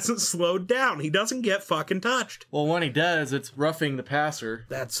Brady hasn't slowed down? He doesn't get fucking touched. Well, when he does, it's roughing the passer.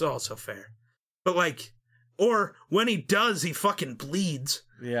 That's also fair. But or when he does, he fucking bleeds.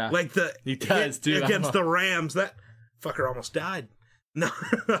 Yeah. Like he does, too. Against the Rams, that fucker almost died. No.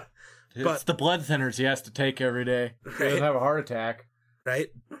 It's the blood thinners he has to take every day. Right? He doesn't have a heart attack. Right?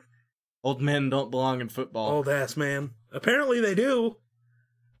 Old men don't belong in football. Old ass man. Apparently they do.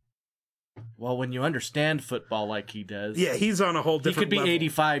 Well, when you understand football like he does. Yeah, he's on a whole different level. He could be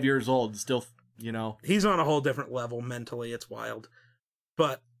 85 years old and still, He's on a whole different level mentally. It's wild.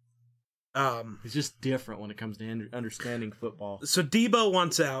 But it's just different when it comes to understanding football. So Deebo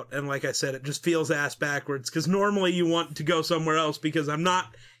wants out, and like I said, it just feels ass backwards, because normally you want to go somewhere else because I'm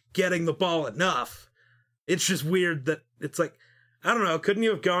not getting the ball enough. It's just weird that it's like, I don't know, couldn't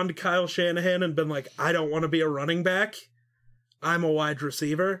you have gone to Kyle Shanahan and been like, I don't want to be a running back, I'm a wide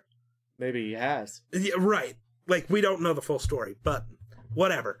receiver? Maybe he has. Yeah, right. Like, we don't know the full story, but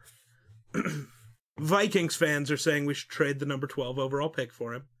whatever. Vikings fans are saying we should trade the number 12 overall pick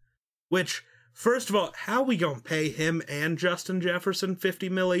for him. Which, first of all, how we gonna pay him and Justin Jefferson $50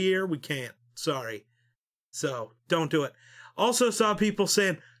 million a year? We can't. Sorry. So, don't do it. Also saw people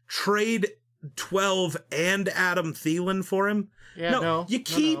saying, trade 12 and Adam Thielen for him. Yeah, no. You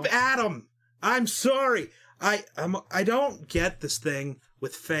keep Adam. I'm sorry. I don't get this thing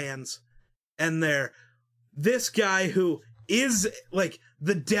with fans and this guy who is like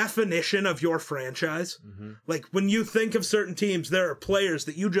the definition of your franchise. Mm-hmm. Like, when you think of certain teams, there are players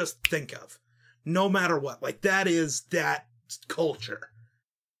that you just think of no matter what. Like, that is that culture.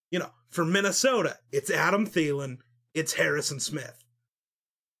 For Minnesota, it's Adam Thielen, it's Harrison Smith.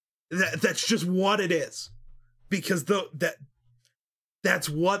 That's just what it is. Because that's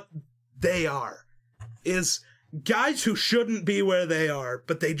what they are. Is guys who shouldn't be where they are,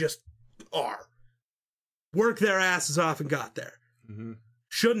 but they just are. Work their asses off and got there. Mm-hmm.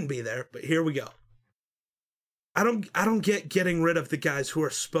 Shouldn't be there, but here we go. I don't get getting rid of the guys who are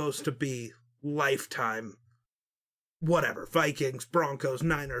supposed to be lifetime, whatever, Vikings, Broncos,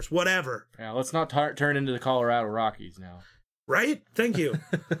 Niners, whatever. Yeah, let's not turn into the Colorado Rockies now. Right? Thank you.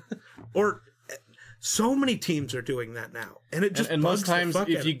 Or so many teams are doing that now, and it just and bugs most times, the fuck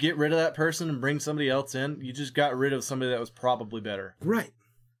if you get rid of that person and bring somebody else in, you just got rid of somebody that was probably better. Right.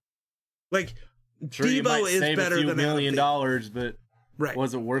 Like, sure, Deebo is better than $1 million, but right.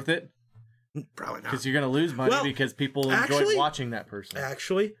 Was it worth it? Probably not. Because you're going to lose money because people enjoy watching that person.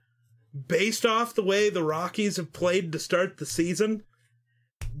 Actually, based off the way the Rockies have played to start the season,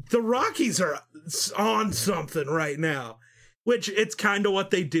 the Rockies are on something right now. Which, it's kind of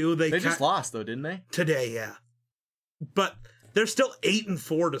what they do. They just lost, though, didn't they? Today, yeah. But They're still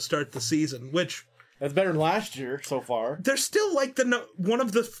 8-4 to start the season, which that's better than last year so far. They're still like one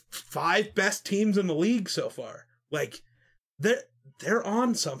of the 5 best teams in the league so far. Like they're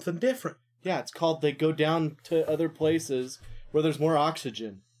on something different. Yeah, it's called they go down to other places where there's more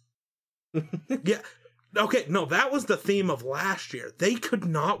oxygen. Yeah. Okay, no, that was the theme of last year. They could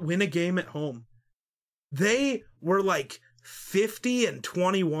not win a game at home. They were like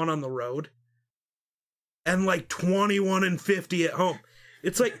 50-21 on the road and like 21-50 at home.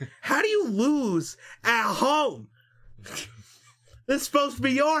 It's like, how do you lose at home? This is supposed to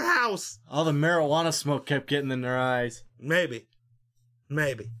be your house. All the marijuana smoke kept getting in their eyes. Maybe.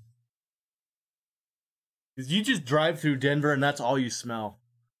 You just drive through Denver and that's all you smell.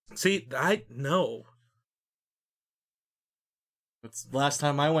 See, I know. That's last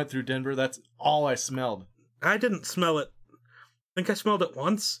time I went through Denver, that's all I smelled. I didn't smell it. I think I smelled it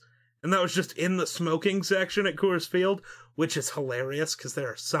once, and that was just in the smoking section at Coors Field, which is hilarious because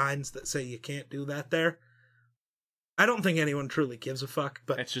there are signs that say you can't do that there. I don't think anyone truly gives a fuck,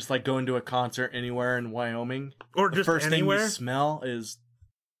 but it's just like going to a concert anywhere in Wyoming. Or just first anywhere. Thing you smell is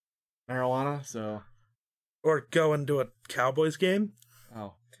marijuana, so... Or going to a Cowboys game.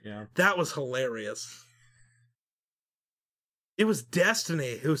 Oh, yeah. That was hilarious. It was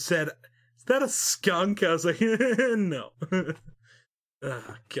Destiny who said, "Is that a skunk?" I was like, no.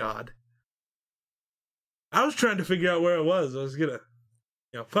 Oh, God. I was trying to figure out where it was. I was gonna,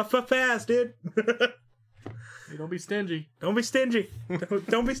 puff pass, dude. Hey, don't be stingy. Don't be stingy.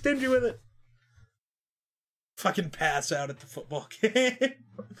 Don't be stingy with it. Fucking pass out at the football game.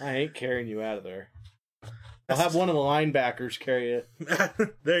 I ain't carrying you out of there. I'll have one of the linebackers carry it.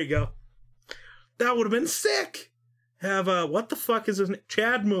 There you go. That would have been sick. Have, what the fuck is his name?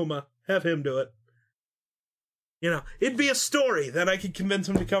 Chad Muma. Have him do it. It'd be a story that I could convince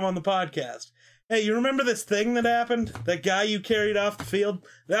him to come on the podcast. Hey, you remember this thing that happened? That guy you carried off the field?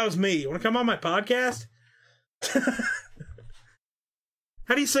 That was me. You want to come on my podcast?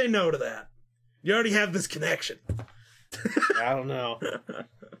 How do you say no to that? You already have this connection. I don't know.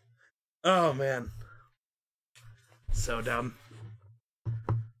 Oh, man. So dumb.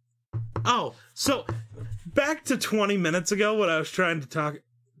 Oh, so back to 20 minutes ago, what I was trying to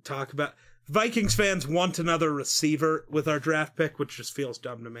talk about. Vikings fans want another receiver with our draft pick, which just feels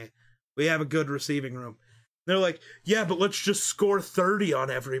dumb to me. We have a good receiving room. They're like, yeah, but let's just score 30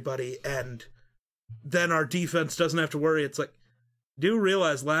 on everybody, and then our defense doesn't have to worry. It's like, do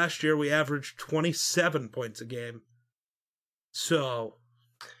realize last year we averaged 27 points a game. So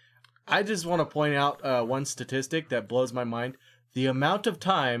I just want to point out one statistic that blows my mind. The amount of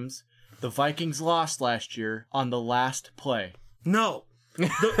times the Vikings lost last year on the last play. No.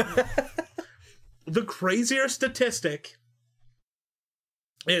 The crazier statistic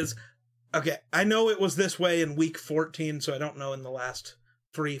is, okay, I know it was this way in week 14, so I don't know in the last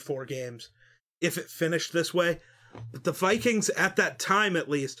 3-4 games if it finished this way. But the Vikings, at that time at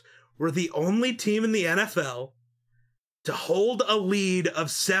least, were the only team in the NFL to hold a lead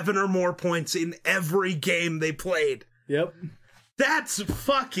of 7 or more points in every game they played. Yep. That's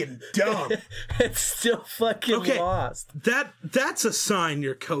fucking dumb. It's still fucking lost. That's a sign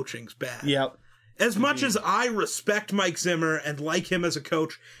your coaching's bad. Yep. As much as I respect Mike Zimmer and like him as a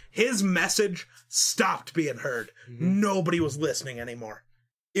coach, his message stopped being heard. Mm-hmm. Nobody was listening anymore.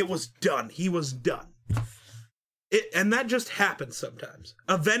 It was done. He was done. And that just happens sometimes.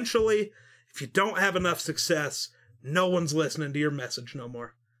 Eventually, if you don't have enough success, no one's listening to your message no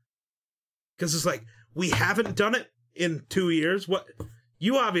more. Because it's like, we haven't done it in 2 years. What?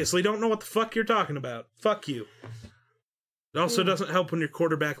 You obviously don't know what the fuck you're talking about. Fuck you. It also doesn't help when your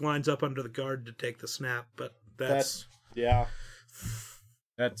quarterback lines up under the guard to take the snap, but that's yeah.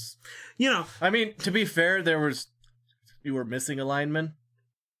 That's I mean, to be fair, you were missing a lineman.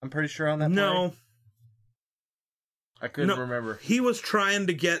 I'm pretty sure on that play. I couldn't remember. He was trying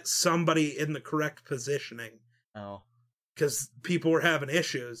to get somebody in the correct positioning. Oh. Because people were having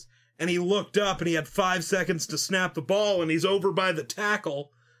issues. And he looked up and he had 5 seconds to snap the ball and he's over by the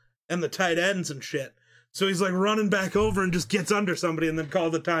tackle and the tight ends and shit. So he's like running back over and just gets under somebody and then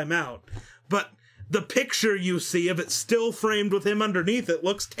called the timeout. But the picture you see of it still framed with him underneath it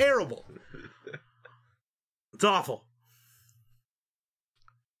looks terrible. It's awful.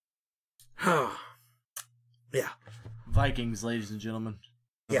 Yeah. Vikings, ladies and gentlemen.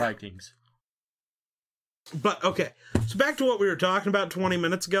 The Vikings. But, okay. So back to what we were talking about 20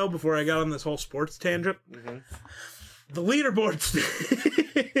 minutes ago before I got on this whole sports tangent. Mm-hmm. The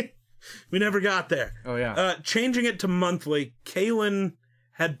leaderboards... We never got there. Oh, yeah. Changing it to monthly, Kalen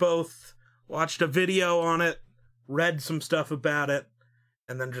had both watched a video on it, read some stuff about it,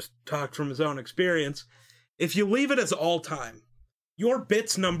 and then just talked from his own experience. if you leave it as all time, your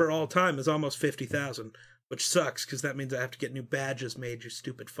bits number all time is almost 50,000, which sucks because that means I have to get new badges made, you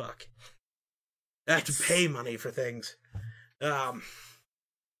stupid fuck. I have to pay money for things.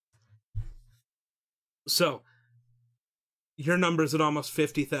 So, your number's at almost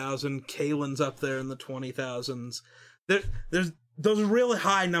 50,000. Kaylin's up there in the 20,000s. There's those are really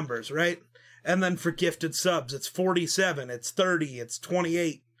high numbers, right? And then for gifted subs, it's 47, it's 30, it's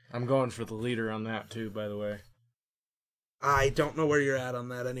 28. I'm going for the leader on that too, by the way. I don't know where you're at on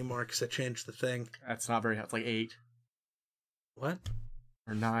that anymore because I changed the thing. That's not very high. It's like 8. What?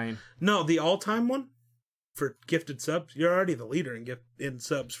 Or 9. No, the all-time one for gifted subs. You're already the leader in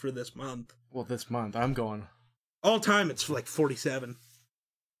subs for this month. Well, this month I'm going all-time. It's like 47.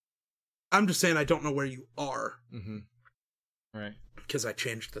 I'm just saying I don't know where you are. Mm-hmm. Right. Because I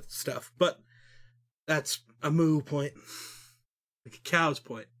changed the stuff, but that's a moo point, like a cow's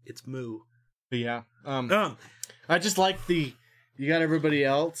point. It's moo. But yeah. I just like you got everybody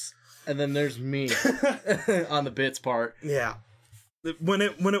else, and then there's me on the bits part. Yeah. When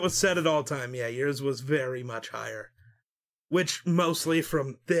it was set at all time, yeah, yours was very much higher. Which mostly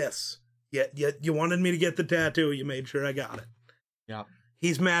from this. Yet you wanted me to get the tattoo, you made sure I got it. Yeah.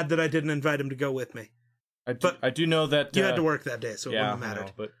 He's mad that I didn't invite him to go with me. I do know that you had to work that day, so it wouldn't have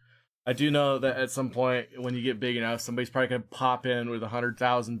mattered. But I do know that at some point when you get big enough, somebody's probably gonna pop in with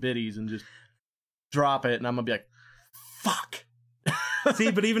 100,000 biddies and just drop it, and I'm gonna be like, "Fuck."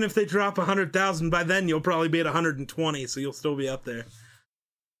 See, but even if they drop 100,000, by then you'll probably be at 120, so you'll still be up there.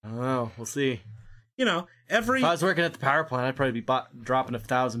 I don't know. We'll see. You know, if I was working at the power plant, I'd probably be dropping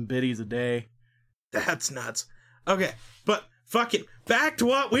 1,000 biddies a day. That's nuts. Okay, but fuck it. Back to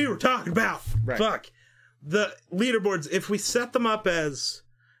what we were talking about. Right. Fuck. The leaderboards, if we set them up as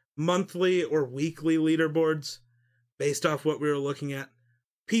monthly or weekly leaderboards, based off what we were looking at,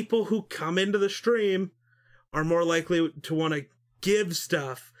 people who come into the stream are more likely to want to give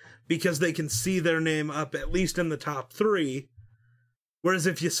stuff because they can see their name up at least in the top 3. Whereas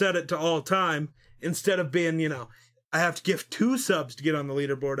if you set it to all time, instead of being, I have to give 2 subs to get on the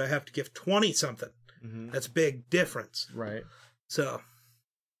leaderboard, I have to give 20 something. Mm-hmm. That's a big difference. Right. So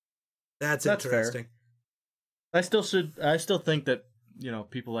that's interesting. Fair. I still think that,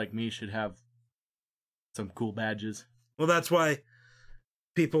 people like me should have some cool badges. Well, that's why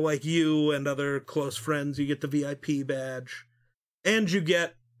people like you and other close friends, you get the VIP badge. And you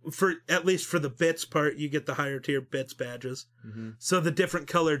get, at least for the bits part, you get the higher tier bits badges. Mm-hmm. So the different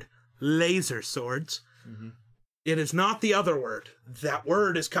colored laser swords. Mm-hmm. It is not the other word. That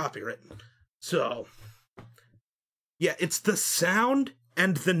word is copywritten. So, yeah, it's the sound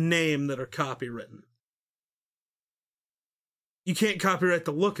and the name that are copywritten. You can't copyright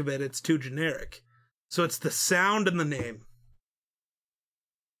the look of it, it's too generic. So it's the sound and the name.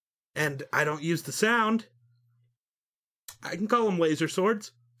 And I don't use the sound. I can call them laser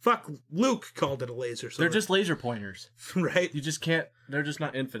swords. Fuck, Luke called it a laser sword. They're just laser pointers. Right? You just can't, they're just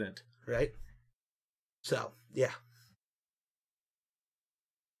not infinite. Right? So, yeah.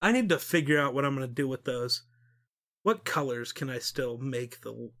 I need to figure out what I'm going to do with those. What colors can I still make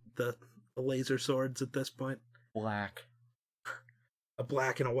the laser swords at this point? Black. A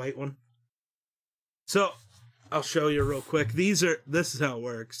black and a white one. So, I'll show you real quick. This is how it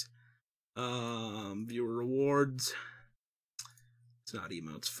works. Viewer rewards. It's not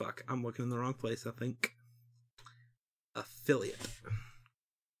emotes. Fuck. I'm looking in the wrong place, I think. Affiliate.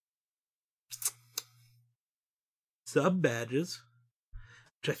 Sub badges.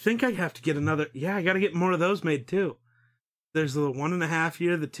 Which I think I have to get another. Yeah, I gotta get more of those made too. There's the 1.5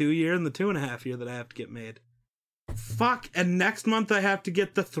 year, the 2 year, and the 2.5 year that I have to get made. Fuck, and next month I have to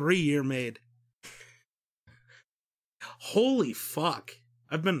get the 3 year made. Holy fuck.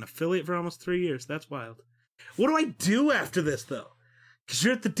 I've been an affiliate for almost 3 years. That's wild. What do I do after this, though? Because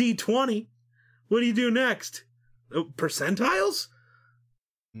you're at the D20. What do you do next? Percentiles?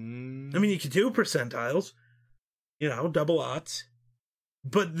 I mean, you could do percentiles. Double odds.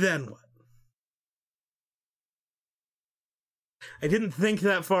 But then what? I didn't think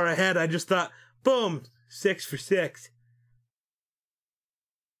that far ahead. I just thought, boom, 6 for 6.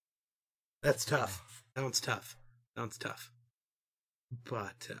 That's tough. Sounds tough.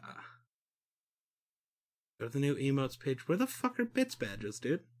 But, go to the new emotes page. Where the fuck are bits badges,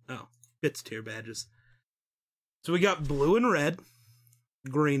 dude? Oh, bits tier badges. So we got blue and red,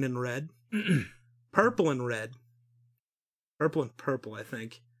 green and red, purple and red, purple and purple, I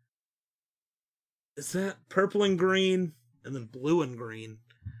think. Is that purple and green, and then blue and green?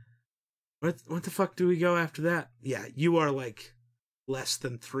 What the fuck do we go after that? Yeah, you are like less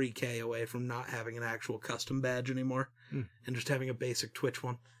than 3K away from not having an actual custom badge anymore, and just having a basic Twitch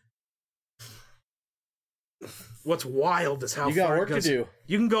one. what's wild is how you got far work it goes. to do.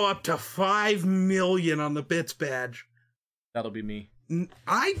 You can go up to 5 million on the bits badge. That'll be me.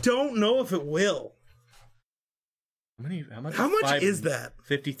 I don't know if it will. How much is that?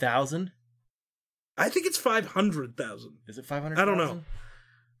 50,000? I think it's 500,000. Is it 500,000? I don't know.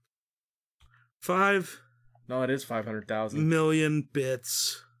 5. No, it is 500,000 million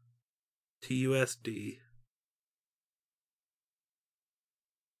bits TUSD.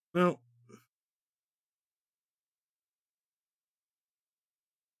 Well,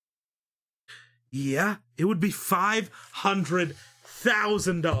 yeah, it would be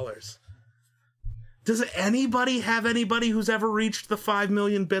 $500,000. Does anybody have anybody who's ever reached the 5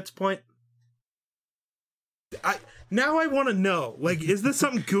 million bits point? Now I want to know. Like, is this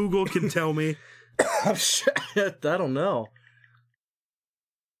something Google can tell me? Oh, shit. I don't know.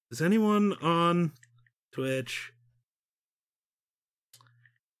 Does anyone on Twitch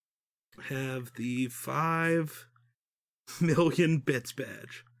have the 5 million bits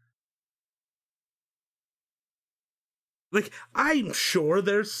badge? Like, I'm sure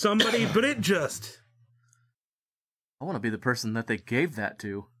there's somebody, but it just... I want to be the person that they gave that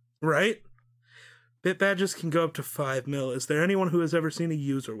to. Right? Bit badges can go up to 5 mil. Is there anyone who has ever seen a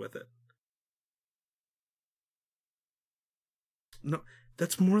user with it? No,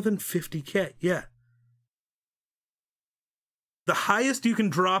 that's more than 50K. Yeah. The highest you can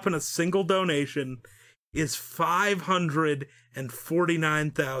drop in a single donation is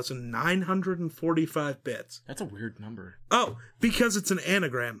 549,945 bits. That's a weird number. Oh, because it's an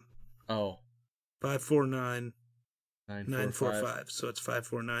anagram. Oh. 549,945. So it's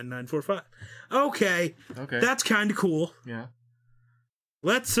 549,945. Okay. That's kind of cool. Yeah.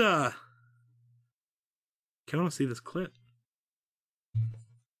 Let's, I want to see this clip.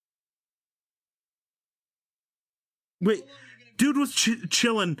 Wait, dude was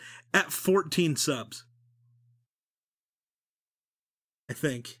chilling at 14 subs. I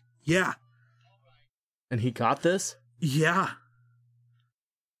think. Yeah. And he got this? Yeah.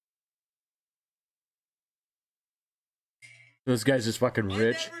 Those guys just fucking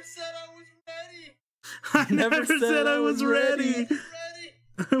rich. I never said I was ready.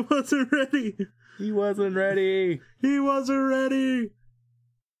 I wasn't ready. He wasn't ready. He wasn't ready.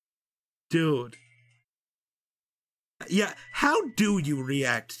 Dude. Yeah, how do you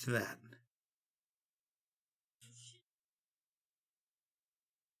react to that?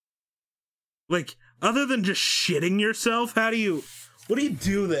 Like, other than just shitting yourself, what do you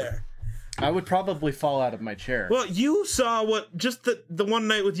do there? I would probably fall out of my chair. Well, you saw just the one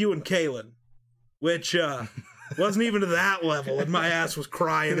night with you and Kaylin, which wasn't even to that level, and my ass was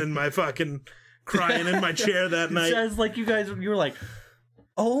crying in my chair that night. It sounds like you were like,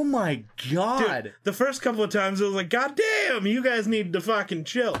 oh my god. Dude, the first couple of times I was like, god damn, you guys need to fucking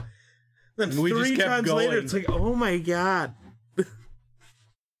chill. Then we 3 just kept times going. later, it's like, oh my god. And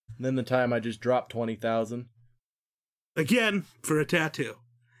then the time I just dropped 20,000. Again, for a tattoo.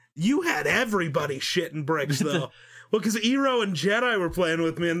 You had everybody shitting bricks, though. Well, because Eero and Jedi were playing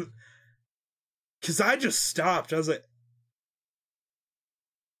with me, and because I just stopped. I was like...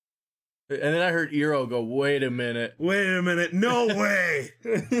 And then I heard Eero go, wait a minute. No way!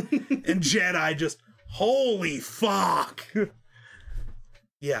 And Jedi just, holy fuck!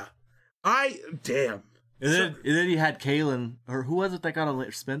 Yeah. Damn. And then he had Kaylin, or who was it that got a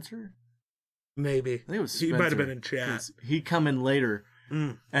later? Spencer? Maybe. I think it was Spencer. He might have been in chat. He come in later,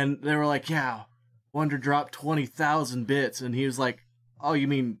 and they were like, yeah, Wunder dropped 20,000 bits. And he was like, oh, you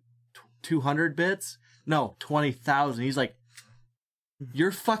mean 200 bits? No, 20,000. He's like,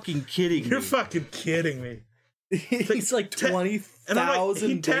 you're fucking kidding me. You're fucking kidding me. He's like 20,000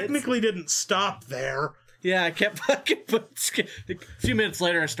 He technically didn't stop there. Yeah, I kept fucking... A few minutes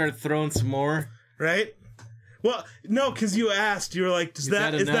later, I started throwing some more. Right? Well, no, because you asked. You were like, is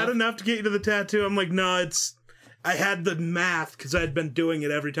that enough to get you to the tattoo? I'm like, no, I had the math because I'd been doing it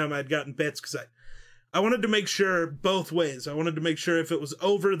every time I'd gotten bits because I wanted to make sure both ways. I wanted to make sure if it was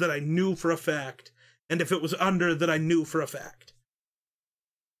over that I knew for a fact, and if it was under that I knew for a fact.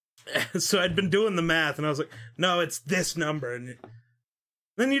 So I'd been doing the math, and I was like, no, it's this number. And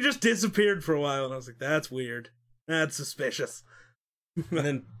then you just disappeared for a while, and I was like, that's weird. That's suspicious. And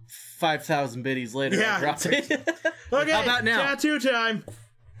then 5,000 biddies later, I dropped it. Okay, how about now? Tattoo time.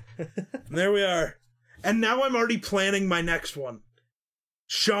 There we are. And now I'm already planning my next one.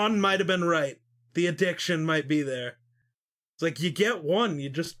 Sean might have been right. The addiction might be there. It's like, you get one, you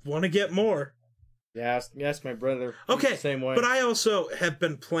just want to get more. Yes, my brother. Okay, same way. But I also have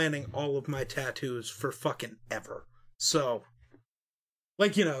been planning all of my tattoos for fucking ever. So,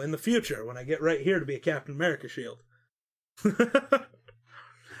 like, in the future, when I get right here to be a Captain America shield.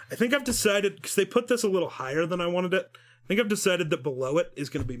 I think I've decided, because they put this a little higher than I wanted it, I think I've decided that below it is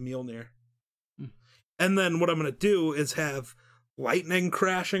going to be Mjolnir. And then what I'm going to do is have lightning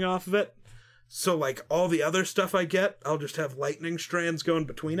crashing off of it. So, like, all the other stuff I get, I'll just have lightning strands going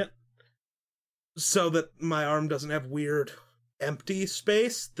between it. So that my arm doesn't have weird empty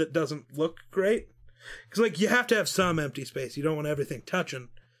space that doesn't look great. Because, like, you have to have some empty space. You don't want everything touching.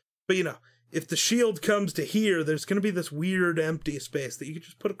 But, you know, if the shield comes to here, there's going to be this weird empty space that you could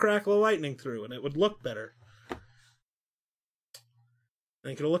just put a crackle of lightning through, and it would look better. I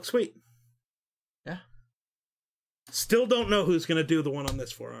think it'll look sweet. Yeah. Still don't know who's going to do the one on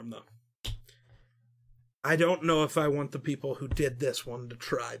this forearm, though. I don't know if I want the people who did this one to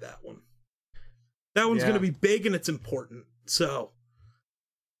try that one. That one's going to be big and it's important. So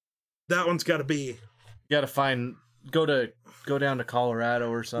that one's got to be. You got to go down to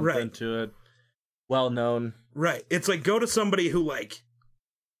Colorado or something to a well-known. Right. It's like go to somebody who like.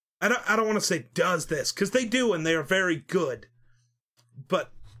 I don't want to say does this because they do and they are very good.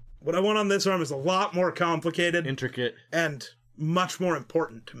 But what I want on this arm is a lot more complicated, intricate, and much more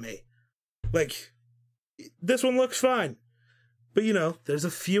important to me. Like this one looks fine, but you know, there's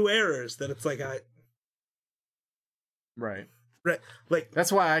a few errors that it's like Right. Like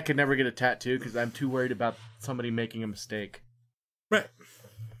that's why I could never get a tattoo because I'm too worried about somebody making a mistake. Right.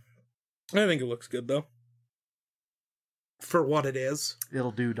 I think it looks good though. For what it is.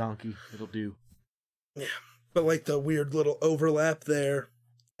 It'll do, donkey. It'll do. Yeah. But like the weird little overlap there,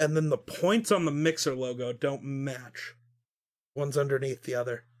 and then the points on the Mixer logo don't match. One's underneath the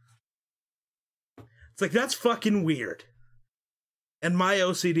other. It's like that's fucking weird. And my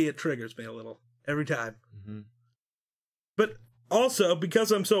OCD, it triggers me a little every time. Mm-hmm. But also,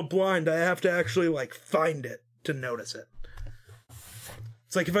 because I'm so blind, I have to actually, like, find it to notice it.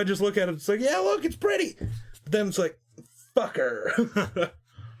 It's like, if I just look at it, it's like, yeah, look, it's pretty. But then it's like, fucker.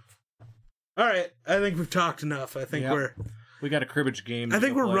 Alright, I think we've talked enough. I think we got a cribbage game. I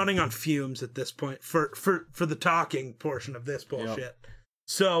think we're running on fumes at this point for the talking portion of this bullshit. Yep.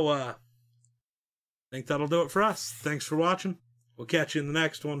 So, I think that'll do it for us. Thanks for watching. We'll catch you in the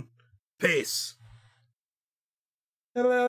next one. Peace. Hello.